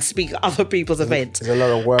events and speak at other people's events. It's a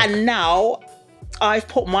lot of work. And now I've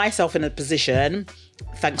put myself in a position,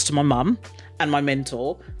 thanks to my mum and my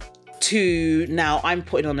mentor, to now I'm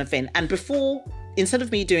putting on an event. And before, instead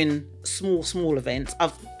of me doing small events,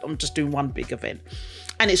 I'm just doing one big event.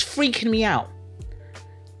 And it's freaking me out.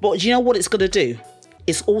 But do you know what it's going to do?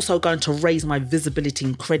 It's also going to raise my visibility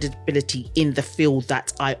and credibility in the field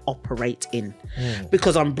that I operate in.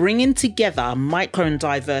 Because I'm bringing together micro and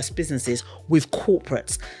diverse businesses with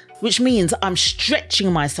corporates, which means I'm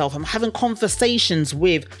stretching myself. I'm having conversations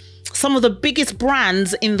with some of the biggest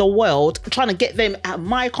brands in the world, trying to get them at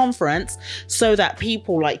my conference so that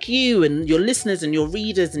people like you and your listeners and your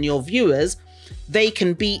readers and your viewers, they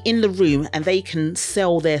can be in the room and they can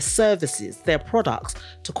sell their services, their products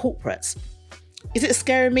to corporates. Is it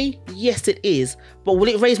scaring me? Yes, it is. But will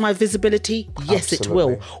it raise my visibility? Yes, Absolutely. It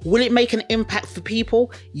will. Will it make an impact for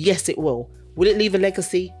people? Yes, it will. Will it leave a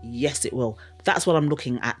legacy? Yes, it will. That's what I'm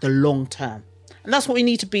looking at, the long term. And that's what we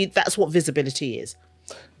need to be. That's what visibility is.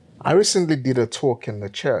 I recently did a talk in the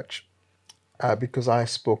church because I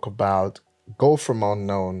spoke about go from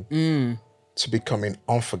unknown to becoming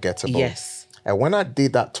unforgettable. Yes. And when I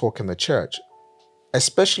did that talk in the church,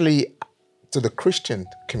 especially to the Christian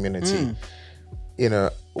community,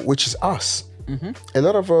 which is us. Mm-hmm. A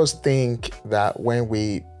lot of us think that when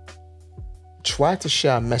we try to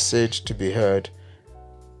share a message to be heard,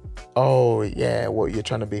 you're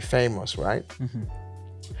trying to be famous, right? Mm-hmm.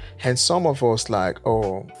 And some of us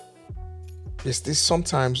is this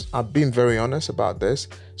sometimes, I've been very honest about this,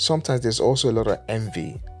 sometimes there's also a lot of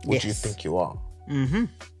envy. What do you think you are? Mm-hmm.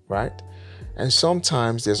 Right? And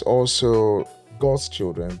sometimes there's also God's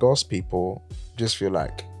children, God's people just feel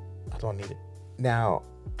like, I don't need it. Now,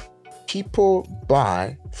 people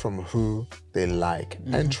buy from who they like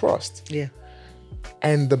and trust. Yeah.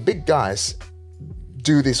 And the big guys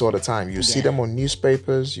do this all the time. You see them on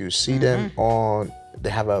newspapers, you see them they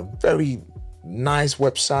have a very nice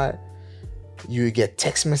website. You get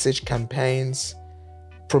text message campaigns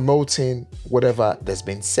promoting whatever that's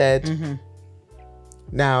been said. Mm-hmm.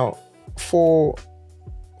 Now, for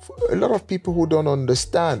a lot of people who don't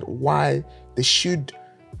understand why they should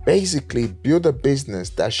basically build a business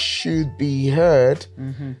that should be heard,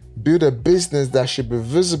 build a business that should be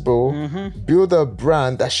visible, build a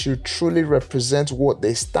brand that should truly represent what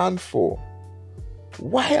they stand for.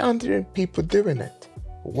 Why aren't there people doing it?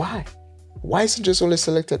 Why? Why is it just only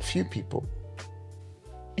selected few people?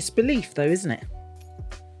 It's belief though, isn't it?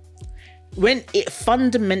 When it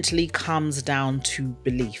fundamentally comes down to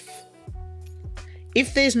belief.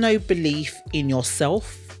 If there's no belief in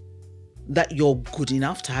yourself that you're good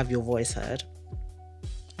enough to have your voice heard,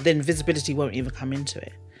 then visibility won't even come into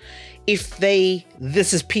it. If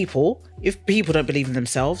people don't believe in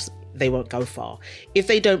themselves, they won't go far. If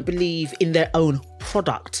they don't believe in their own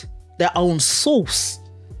product, their own source,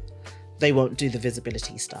 they won't do the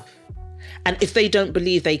visibility stuff. And if they don't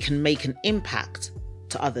believe they can make an impact,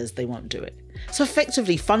 to others, they won't do it. So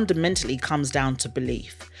effectively, fundamentally comes down to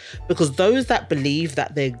belief, because those that believe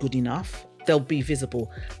that they're good enough, they'll be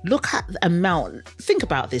visible. Look at the amount, think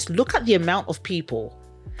about this, look at the amount of people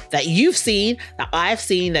that you've seen, that I've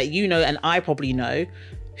seen, that you know, and I probably know,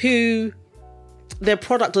 who their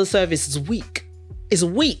product or service is weak.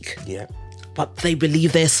 Yeah. But they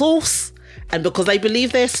believe their source. And because they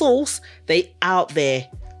believe their source, they out there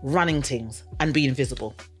running things and being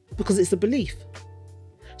visible. Because it's a belief.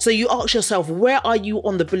 So you ask yourself, where are you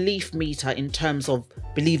on the belief meter in terms of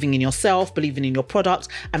believing in yourself, believing in your product,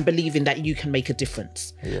 and believing that you can make a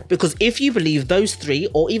difference? Yeah. Because if you believe those three,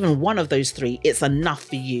 or even one of those three, it's enough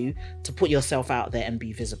for you to put yourself out there and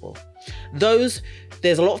be visible. There's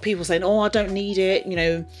a lot of people saying, oh, I don't need it.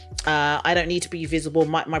 I don't need to be visible.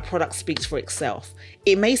 My product speaks for itself.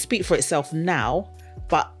 It may speak for itself now,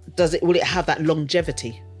 but will it have that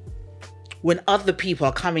longevity? When other people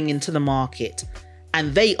are coming into the market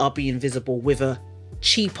and they are being visible with a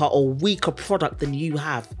cheaper or weaker product than you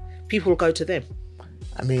have, people will go to them.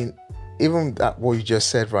 I mean, even that what you just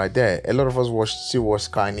said right there, a lot of us still watch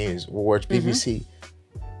Sky News, we watch BBC.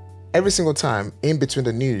 Every single time in between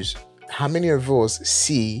the news, how many of us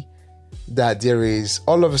see that there is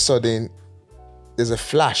all of a sudden there's a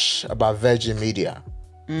flash about Virgin Media,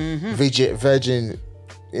 Virgin,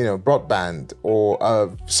 broadband,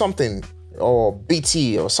 or something, or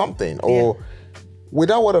BT or something, or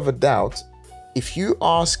without word of a doubt, if you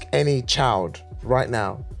ask any child right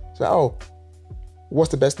now, say, oh, what's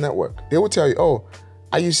the best network? They will tell you, oh,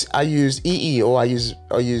 I use EE, or I use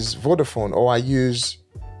Vodafone, or I use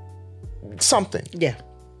something. Yeah.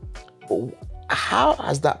 But how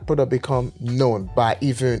has that product become known by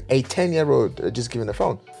even a 10-year-old just giving a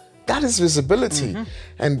phone? That is visibility.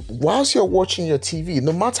 And whilst you're watching your TV,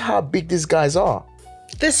 no matter how big these guys are,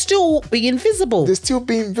 they're still being visible.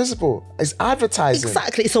 It's advertising.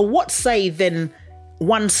 Exactly. So what say then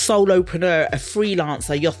one solopreneur, a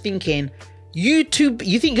freelancer, you're thinking, you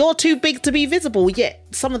think you're too big to be visible, yet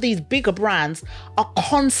some of these bigger brands are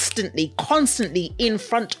constantly in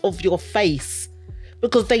front of your face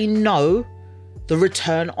because they know the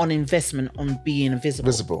return on investment on being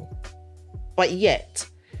visible. But yet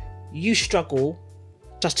you struggle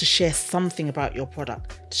just to share something about your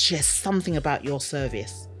product, to share something about your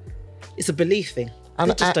service. It's a belief thing.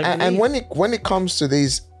 And when it comes to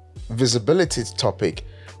this visibility topic,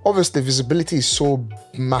 obviously visibility is so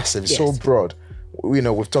massive, so broad.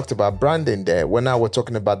 We've talked about branding there. Now we're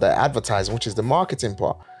talking about the advertising, which is the marketing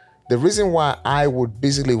part. The reason why I would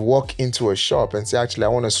basically walk into a shop and say, actually, I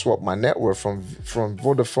want to swap my network from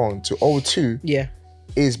Vodafone to O2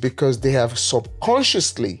 is because they have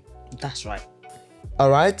subconsciously, that's right, all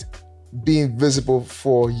right, being visible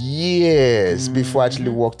for years before I actually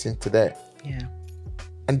walked into there. Yeah.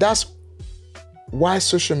 And that's why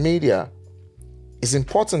social media is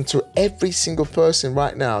important to every single person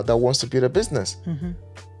right now that wants to build a business.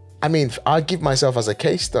 I mean, I'll give myself as a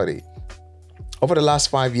case study. Over the last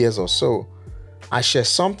 5 years or so, I share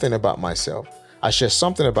something about myself. I share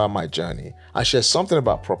something about my journey. I share something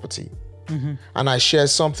about property. And I share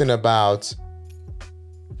something about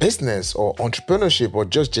business or entrepreneurship or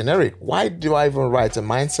just generic. Why do I even write a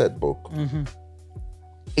mindset book?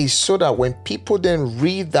 It's so that when people then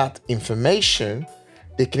read that information,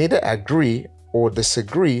 they can either agree or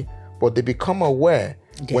disagree, but they become aware.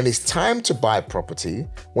 When it's time to buy property,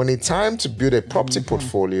 when it's time to build a property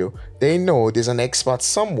portfolio, they know there's an expert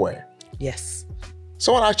somewhere. Yes.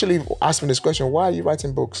 Someone actually asked me this question, why are you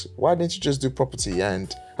writing books? Why didn't you just do property?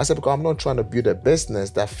 And I said, because I'm not trying to build a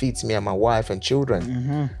business that feeds me and my wife and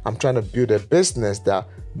children. I'm trying to build a business that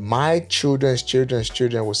my children's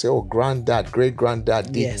children will say, oh, granddad, great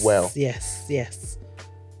granddad did well. Yes.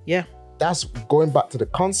 Yeah. That's going back to the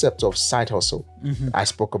concept of side hustle I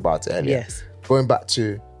spoke about earlier. Yes. Going back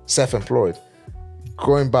to self-employed,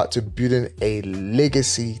 going back to building a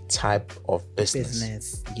legacy type of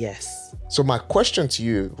business. Yes. So my question to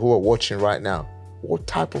you who are watching right now, what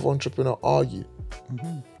type of entrepreneur are you?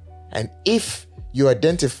 And if you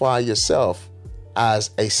identify yourself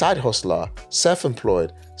as a side hustler,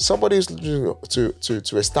 self-employed, somebody who's looking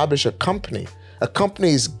to establish a company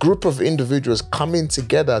is a group of individuals coming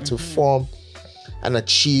together to form and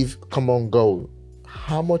achieve a common goal.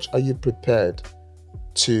 How much are you prepared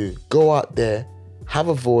to go out there, have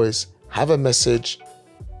a voice, have a message,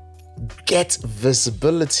 get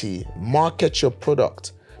visibility, market your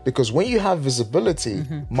product? Because when you have visibility,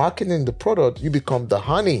 marketing the product, you become the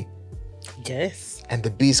honey. Yes. And the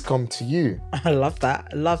bees come to you. I love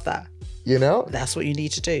that. That's what you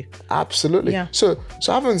need to do. Absolutely. Yeah. So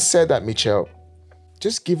having said that, Michelle,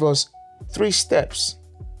 just give us 3 steps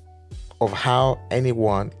of how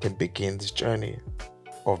anyone can begin this journey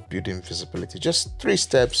of building visibility? Just 3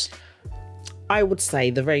 steps. I would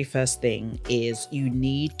say the very first thing is you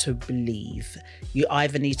need to believe. You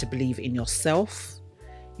either need to believe in yourself,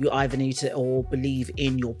 you either need to or believe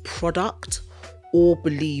in your product, or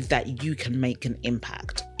believe that you can make an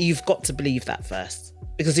impact. You've got to believe that first.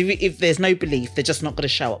 Because if there's no belief, they're just not going to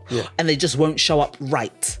show up. Yeah. And they just won't show up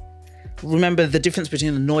right. Remember the difference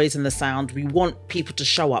between the noise and the sound. We want people to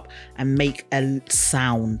show up and make a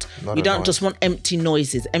sound. We don't just want empty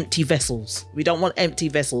noises, empty vessels. We don't want empty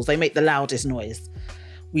vessels. They make the loudest noise.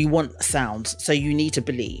 We want sounds. So you need to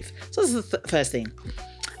believe. So that's the first thing.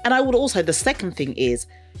 And I would also, the second thing is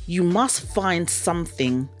you must find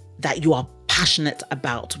something that you are passionate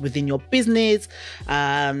about within your business,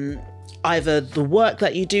 either the work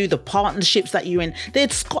that you do, the partnerships that you're in.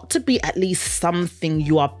 There's got to be at least something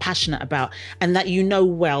you are passionate about and that you know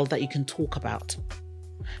well that you can talk about,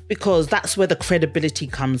 because that's where the credibility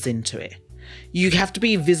comes into it. You have to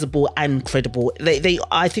be visible and credible.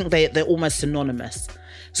 I think they're almost synonymous.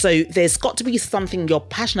 So there's got to be something you're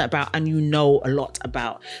passionate about and you know a lot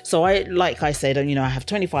about. So like I said, I have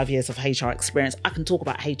 25 years of HR experience. I can talk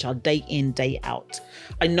about HR day in, day out.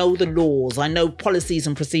 I know the laws. I know policies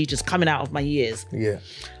and procedures coming out of my years. Yeah.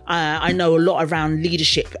 I know a lot around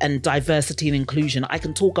leadership and diversity and inclusion. I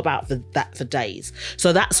can talk about that for days.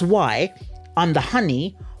 So that's why I'm the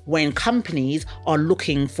honey when companies are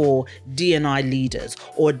looking for D&I leaders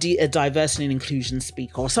or a diversity and inclusion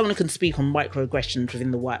speaker or someone who can speak on microaggressions within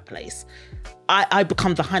the workplace. I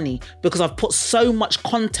become the honey because I've put so much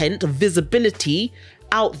content, visibility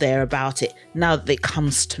out there about it now that it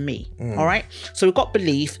comes to me. All right. So we've got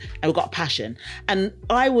belief and we've got passion. And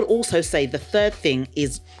I would also say the third thing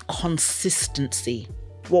is consistency,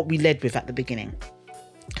 what we led with at the beginning.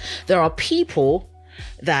 There are people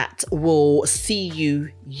that will see you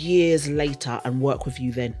years later and work with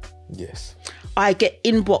you then. Yes. I get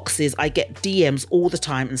inboxes, I get DMs all the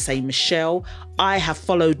time and say, Michelle, I have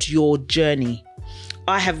followed your journey.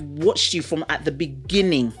 I have watched you from at the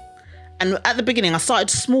beginning. And at the beginning, I started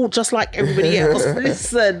small, just like everybody else.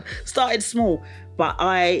 Listen, started small. But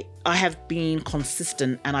I have been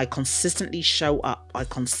consistent and I consistently show up.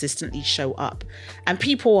 And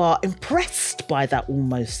people are impressed by that,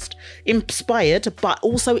 almost inspired, but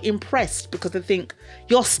also impressed because they think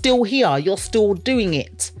you're still here. You're still doing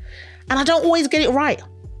it. And I don't always get it right.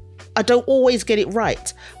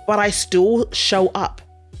 But I still show up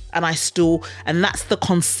and that's the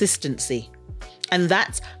consistency. And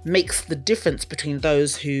that makes the difference between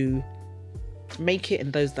those who make it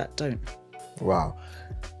and those that don't. Wow.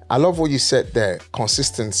 I love what you said there,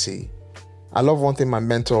 consistency. I love one thing my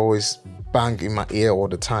mentor always bang in my ear all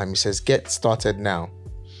the time. He says, get started now.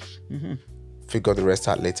 Figure the rest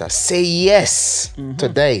out later. Say yes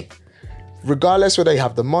today. Regardless whether you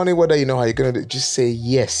have the money, whether you know how you're going to do it, just say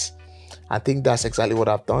yes. I think that's exactly what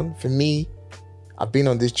I've done. For me, I've been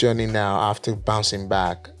on this journey now after bouncing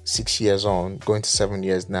back 6 years on, going to 7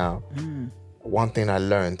 years now. One thing I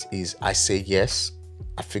learned is I say yes.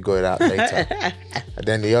 I figure it out later. And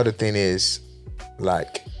then the other thing is,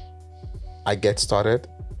 like, I get started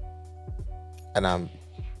and I'm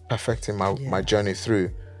perfecting my journey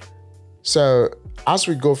through. So as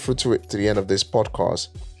we go through to the end of this podcast,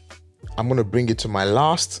 I'm going to bring you to my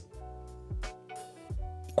last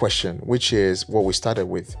question, which is what we started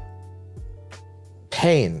with.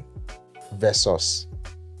 Pain versus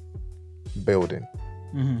building.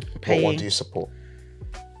 Paying. What do you support?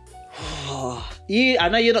 I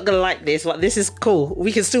know you're not going to like this, but this is cool.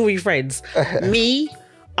 We can still be friends. Me,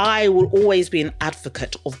 I will always be an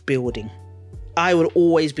advocate of building.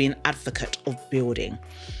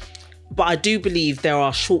 But I do believe there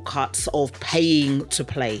are shortcuts of paying to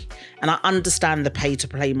play. And I understand the pay to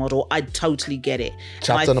play model. I totally get it.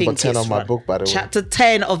 Chapter number 10 of my book, by the way. Chapter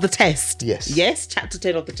 10 of the test. Yes, chapter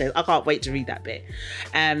 10 of the test. I can't wait to read that bit.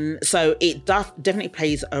 So it definitely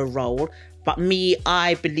plays a role. But me,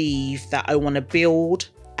 I believe that I want to build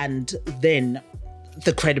and then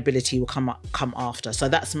the credibility will come after. So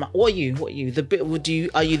that's what are you? Are you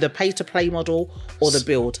the pay to play model or the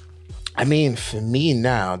build? I mean, for me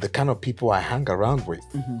now, the kind of people I hang around with,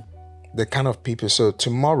 the kind of people. So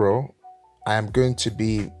tomorrow, I am going to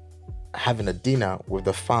be having a dinner with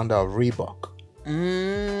the founder of Reebok.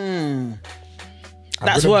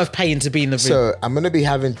 That's worth paying to be in the room. So I'm going to be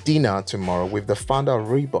having dinner tomorrow with the founder of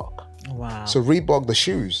Reebok. Wow. So Reebok, the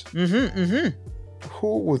shoes.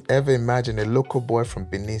 who would ever imagine a local boy from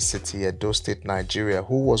Benin City, Edo State, Nigeria,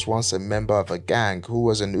 who was once a member of a gang, who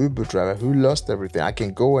was an Uber driver, who lost everything? I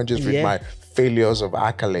can go and just read my failures of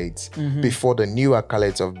accolades before the new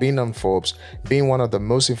accolades of being on Forbes, being one of the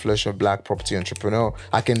most influential Black property entrepreneur.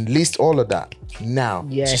 I can list all of that now.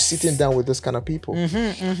 So sitting down with this kind of people.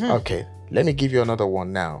 Okay, let me give you another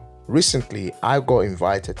one now. Recently, I got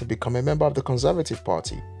invited to become a member of the Conservative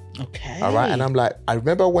Party. Okay. All right. And I'm like, I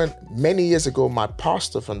remember when many years ago, my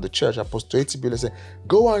pastor from the church, Apostle A.T.B. said,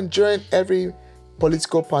 go and join every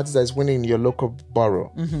political party that is winning in your local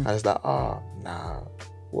borough. And it's like, nah.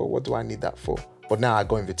 Well, what do I need that for? But now I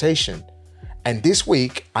got invitation. And this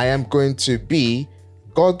week, I am going to be,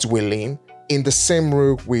 God's willing, in the same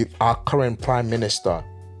room with our current Prime Minister.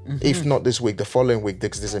 If not this week, the following week,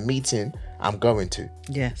 because there's a meeting I'm going to.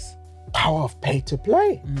 Yes. Power of pay to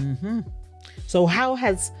play. So how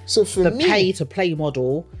has pay to play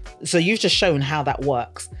model, so you've just shown how that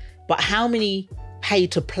works, but how many pay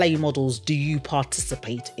to play models do you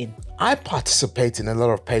participate in? I participate in a lot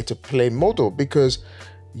of pay to play model because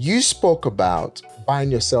you spoke about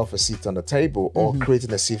buying yourself a seat on the table or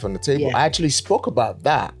creating a seat on the table. I actually spoke about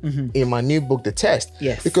that in my new book, The Test.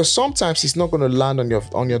 Yes. Because sometimes it's not going to land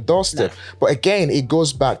on your doorstep. But again, it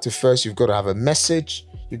goes back to first, you've got to have a message.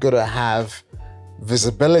 You've got to have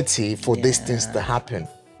visibility for these things to happen.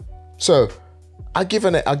 So I'll give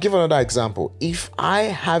another example. If I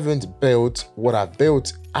haven't built what I've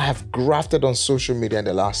built, I have grafted on social media in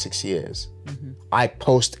the last 6 years. I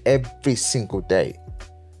post every single day.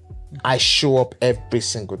 I show up every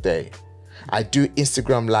single day. I do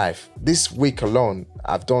Instagram Live. This week alone,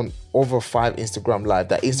 I've done over 5 Instagram Live.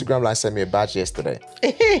 That Instagram Live sent me a badge yesterday.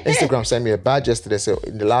 Instagram sent me a badge yesterday. So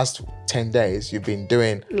in the last 10 days, you've been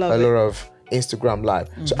doing a lot of Instagram Live.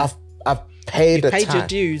 So I've paid the time. Your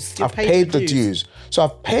dues. I've paid the dues. So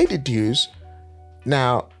I've paid the dues.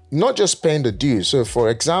 Now, not just paying the dues. So for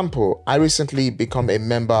example, I recently become a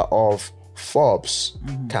member of Forbes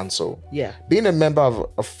Council. Being a member of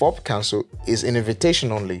a Forbes Council is an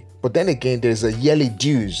invitation only. But then again, there's a yearly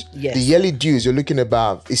dues. The yearly dues you're looking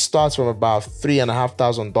about, it starts from about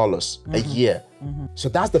 $3,500 a year. So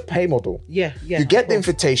that's the pay model. You get the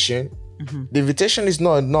invitation. The invitation is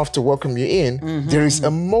not enough to welcome you in. There is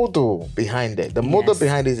a model behind it. The model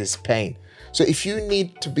behind it is paying. So if you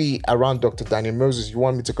need to be around Dr. Daniel Moses, you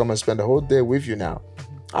want me to come and spend the whole day with you now,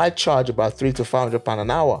 I charge about £300 to £500 an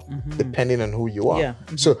hour, depending on who you are.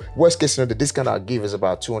 So worst case scenario, the discount I'll give is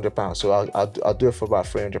about £200. So I'll do it for about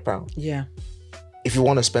 £300. If you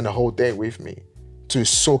want to spend a whole day with me to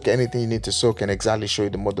soak anything you need to soak and exactly show you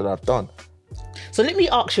the model I've done. So let me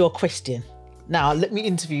ask you a question. Now, let me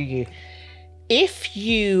interview you. If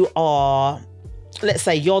you are, let's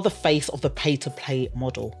say you're the face of the pay-to-play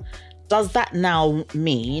model, does that now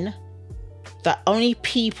mean that only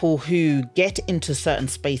people who get into certain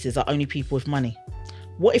spaces are only people with money?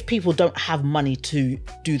 What if people don't have money to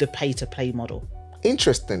do the pay-to-play model?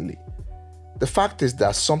 Interestingly, the fact is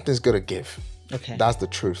that something's got to give. Okay. That's the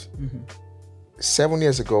truth. 7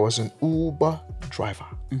 years ago, I was an Uber driver.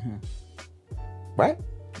 Right?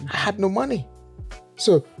 I had no money.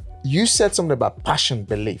 So you said something about passion,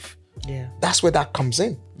 belief. That's where that comes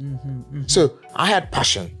in. So I had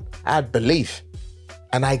passion, I had belief,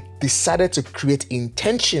 and I decided to create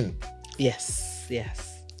intention. Yes.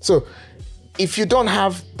 So if you don't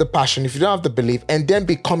have the passion, if you don't have the belief, and then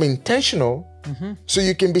become intentional, so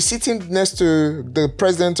you can be sitting next to the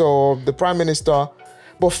president or the prime minister,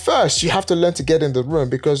 but first you have to learn to get in the room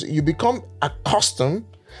because you become accustomed.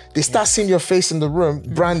 They start seeing your face in the room,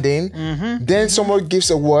 branding. Then someone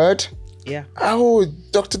gives a word. Oh,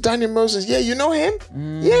 Dr. Daniel Moses. Yeah, you know him?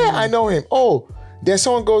 Yeah, I know him. Oh, then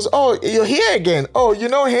someone goes, oh, you're here again. Oh, you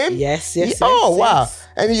know him? Yes. Oh, wow.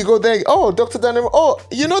 And you go there. Oh, Dr. Daniel. Oh,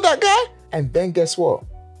 you know that guy? And then guess what?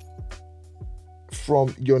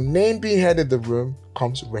 From your name being heard in the room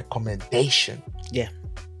comes recommendation.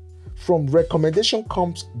 From recommendation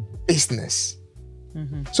comes business.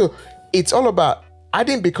 So it's all about, I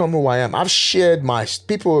didn't become who I am. I've shared my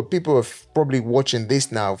people are probably watching this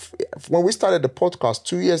now. When we started the podcast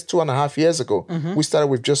 2.5 years ago, we started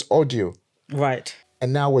with just audio. Right.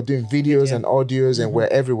 And now we're doing videos and audios and we're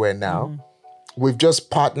everywhere now. We've just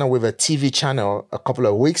partnered with a TV channel a couple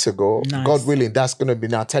of weeks ago. Nice. God willing, that's going to be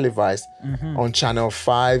now televised on channel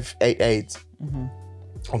 588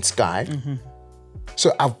 on Sky.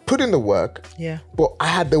 So I've put in the work, but I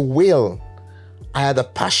had the will. I had a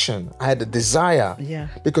passion, I had a desire.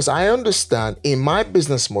 Because I understand in my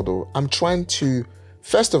business model, I'm trying to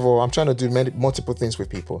First of all, I'm trying to do multiple things with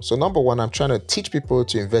people. So number one, I'm trying to teach people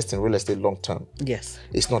to invest in real estate long term. Yes.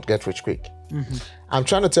 It's not get rich quick. I'm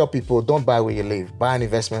trying to tell people, don't buy where you live. Buy an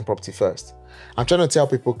investment property first. I'm trying to tell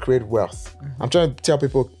people, create wealth. I'm trying to tell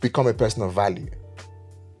people, become a person of value.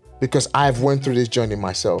 Because I've went through this journey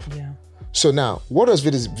myself. Yeah. So now, what does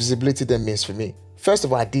visibility then means for me? First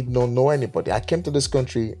of all, I did not know anybody. I came to this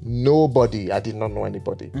country, nobody. I did not know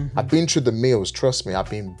anybody. I've been through the mills, trust me. I've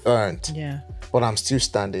been burnt. Yeah. But I'm still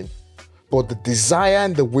standing. But the desire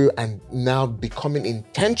and the will and now becoming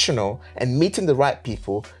intentional and meeting the right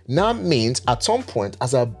people now means at some point,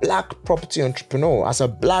 as a black property entrepreneur, as a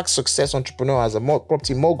black success entrepreneur, as a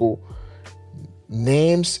property mogul,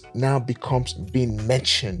 names now becomes being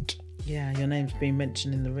mentioned. Yeah, your name's being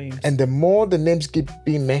mentioned in the rooms. And the more the names keep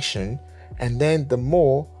being mentioned, and then the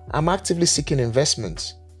more I'm actively seeking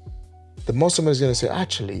investments, the more someone's going to say,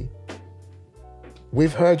 actually,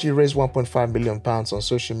 we've heard you raise 1.5 million pounds on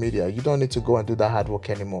social media. You don't need to go and do that hard work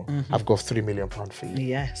anymore. I've got 3 million pounds for you.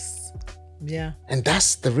 Yes. Yeah. And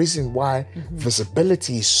that's the reason why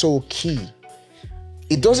visibility is so key.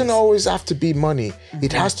 It doesn't always have to be money.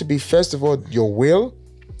 It has to be, first of all, your will,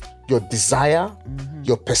 your desire,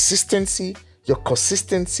 your persistency, your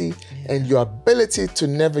consistency, and your ability to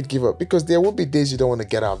never give up. Because there will be days you don't want to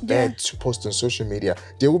get out of bed to post on social media.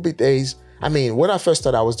 There will be days, I mean, when I first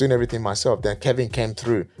started, I was doing everything myself. Then Kevin came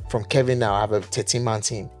through. From Kevin now, I have a 13-man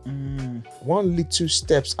team. One little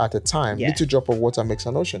steps at a time, little drop of water makes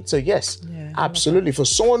an ocean. So yes, absolutely. For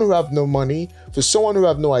someone who have no money, for someone who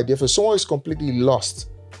have no idea, for someone who's completely lost,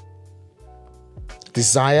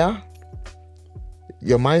 desire,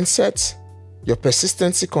 your mindset, your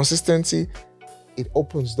persistency, consistency, it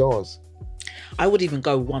opens doors. I would even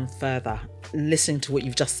go one further. Listening to what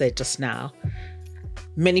you've just said just now,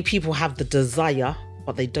 many people have the desire,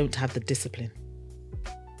 but they don't have the discipline.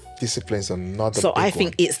 Discipline's another So big I think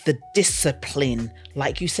one. it's the discipline.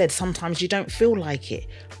 Like you said, sometimes you don't feel like it,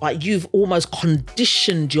 but you've almost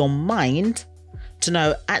conditioned your mind to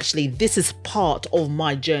know, actually, this is part of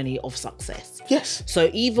my journey of success. Yes.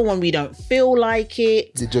 So even when we don't feel like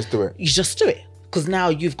it, You just do it. you just do it. Because now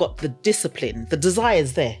you've got the discipline. The desire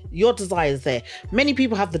is there. Your desire is there. Many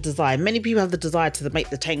people have the desire. Many people have the desire to make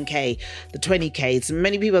the 10K, the 20Ks.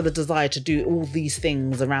 Many people have the desire to do all these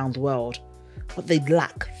things around the world. But they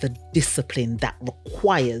lack the discipline that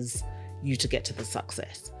requires you to get to the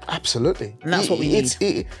success. Absolutely. And that's what we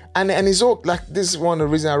need. And it's all, like, this is one of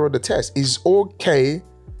the reasons I wrote the test. It's okay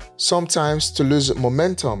sometimes to lose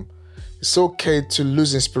momentum. It's okay to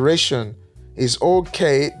lose inspiration. It's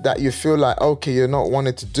okay that you feel like, okay, you're not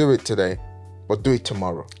wanting to do it today, but do it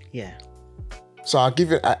tomorrow. Yeah. So I'll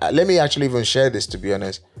give it, let me actually even share this, to be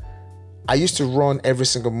honest. I used to run every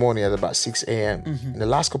single morning at about 6 a.m. In the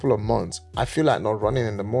last couple of months, I feel like not running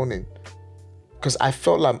in the morning because I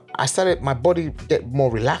felt like my body get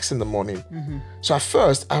more relaxed in the morning. So at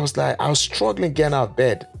first, I was struggling getting out of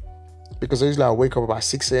bed because usually I wake up about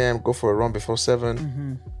 6 a.m., go for a run before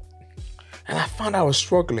 7. And I found I was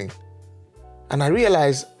struggling. And I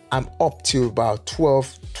realized I'm up till about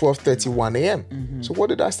 12:30, 1 a.m. So what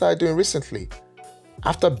did I start doing recently?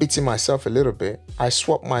 After beating myself a little bit, I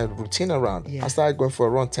swapped my routine around. I started going for a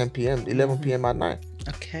run 10 p.m., 11 p.m. at night.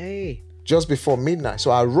 Okay. Just before midnight. So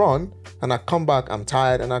I run and I come back, I'm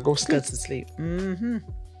tired and I go sleep. Go to sleep. And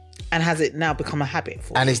has it now become a habit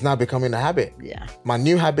for you? And it's now becoming a habit. Yeah. My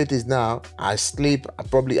new habit is now I sleep, I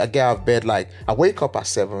get out of bed, like I wake up at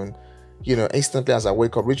 7, instantly as I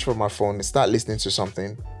wake up, reach for my phone and start listening to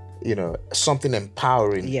something, something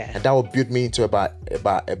empowering. Yeah. And that will build me into about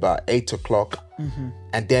 8 o'clock.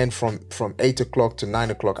 And then from 8 o'clock to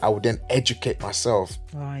 9 o'clock, I would then educate myself,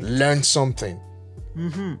 learn something.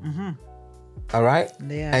 All right?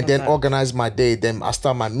 Yeah, and then organize my day. Then I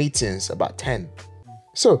start my meetings about 10.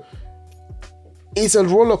 So it's a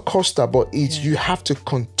roller coaster, but you have to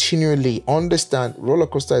continually understand roller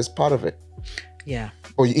coaster is part of it. Yeah.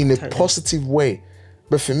 Or in a positive way.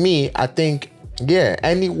 But for me, I think,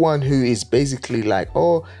 anyone who is basically like,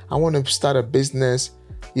 oh, I want to start a business,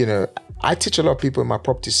 I teach a lot of people in my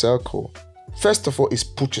property circle. First of all, is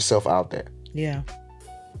put yourself out there. Yeah.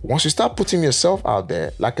 Once you start putting yourself out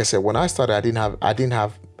there, like I said, when I started, I didn't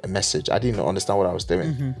have a message. I didn't understand what I was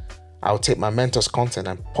doing. I would take my mentor's content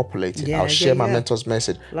and populate it. I'll share my mentor's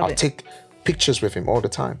message. I'll take pictures with him all the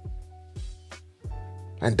time.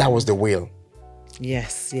 And that was the will.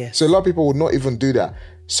 Yes. So a lot of people would not even do that.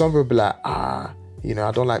 Some people be like, I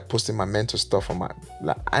don't like posting my mentor stuff on my...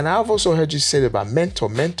 And I've also heard you say about mentor.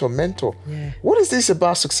 Yeah. What is this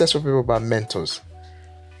about successful people, about mentors?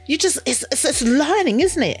 It's learning,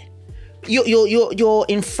 isn't it? you're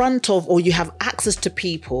in front of, or you have access to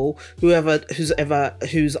people who's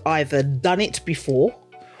either done it before,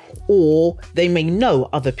 or they may know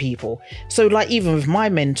other people. So like even with my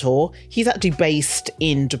mentor, he's actually based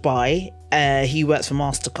in Dubai. He works for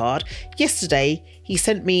MasterCard. Yesterday, he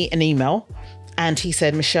sent me an email and he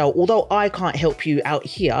said, Michelle, although I can't help you out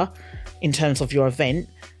here in terms of your event,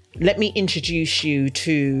 let me introduce you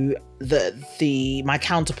to my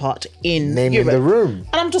counterpart in Name Europe. in the room.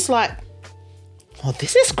 And I'm just like, oh,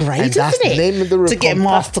 this is great, And that's isn't it? the name of the room. To get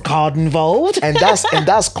MasterCard involved. And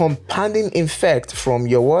that's compounding effect from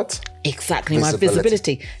your what? Exactly, my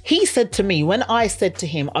visibility. He said to me, when I said to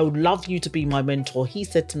him, I would love you to be my mentor, he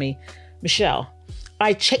said to me, Michelle,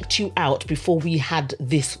 I checked you out before we had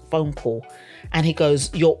this phone call. And he goes,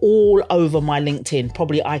 you're all over my LinkedIn.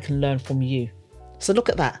 Probably I can learn from you. So look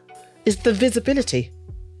at that. It's the visibility.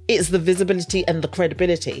 It's the visibility and the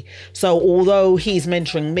credibility. So although he's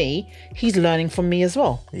mentoring me, he's learning from me as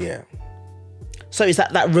well. Yeah. So it's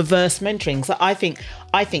that reverse mentoring. So I think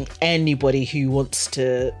anybody who wants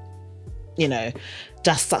to,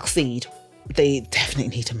 just succeed, they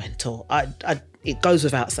definitely need a mentor. It goes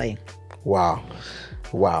without saying. Wow.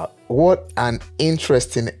 What an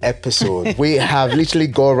interesting episode. We have literally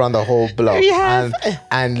gone around the whole block.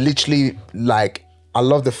 And literally, like, I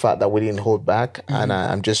love the fact that we didn't hold back. And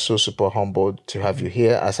I'm just so super humbled to have you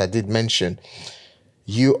here. As I did mention,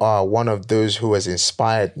 you are one of those who has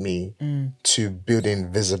inspired me to build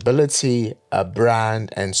in visibility, a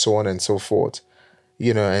brand, and so on and so forth.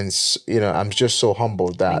 I'm just so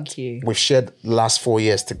humbled that we've shared the last 4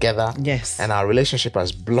 years together. Yes. And our relationship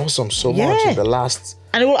has blossomed so much in the last.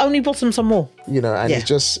 And it will only blossom some more.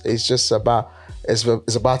 It's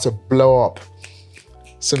about to blow up.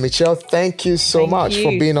 So Michelle, thank you so much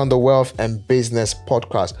for being on the Wealth and Business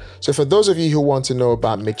podcast. So for those of you who want to know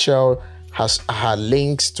about Michelle, her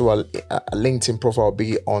links to a LinkedIn profile will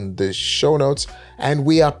be on the show notes. And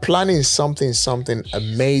we are planning something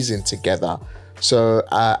amazing together. So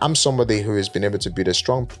I'm somebody who has been able to build a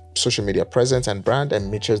strong social media presence and brand, and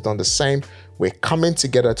Mitch has done the same. We're coming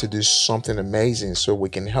together to do something amazing so we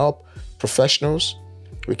can help professionals,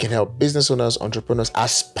 we can help business owners, entrepreneurs,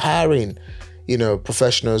 aspiring,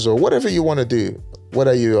 professionals, or whatever you want to do.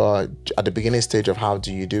 Whether you are at the beginning stage of how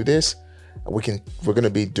do you do this, we're going to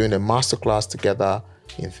be doing a masterclass together,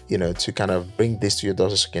 to kind of bring this to your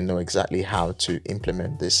daughters so you can know exactly how to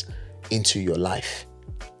implement this into your life.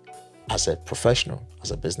 As a professional,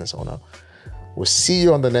 as a business owner. We'll see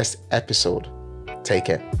you on the next episode. Take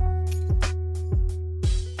care.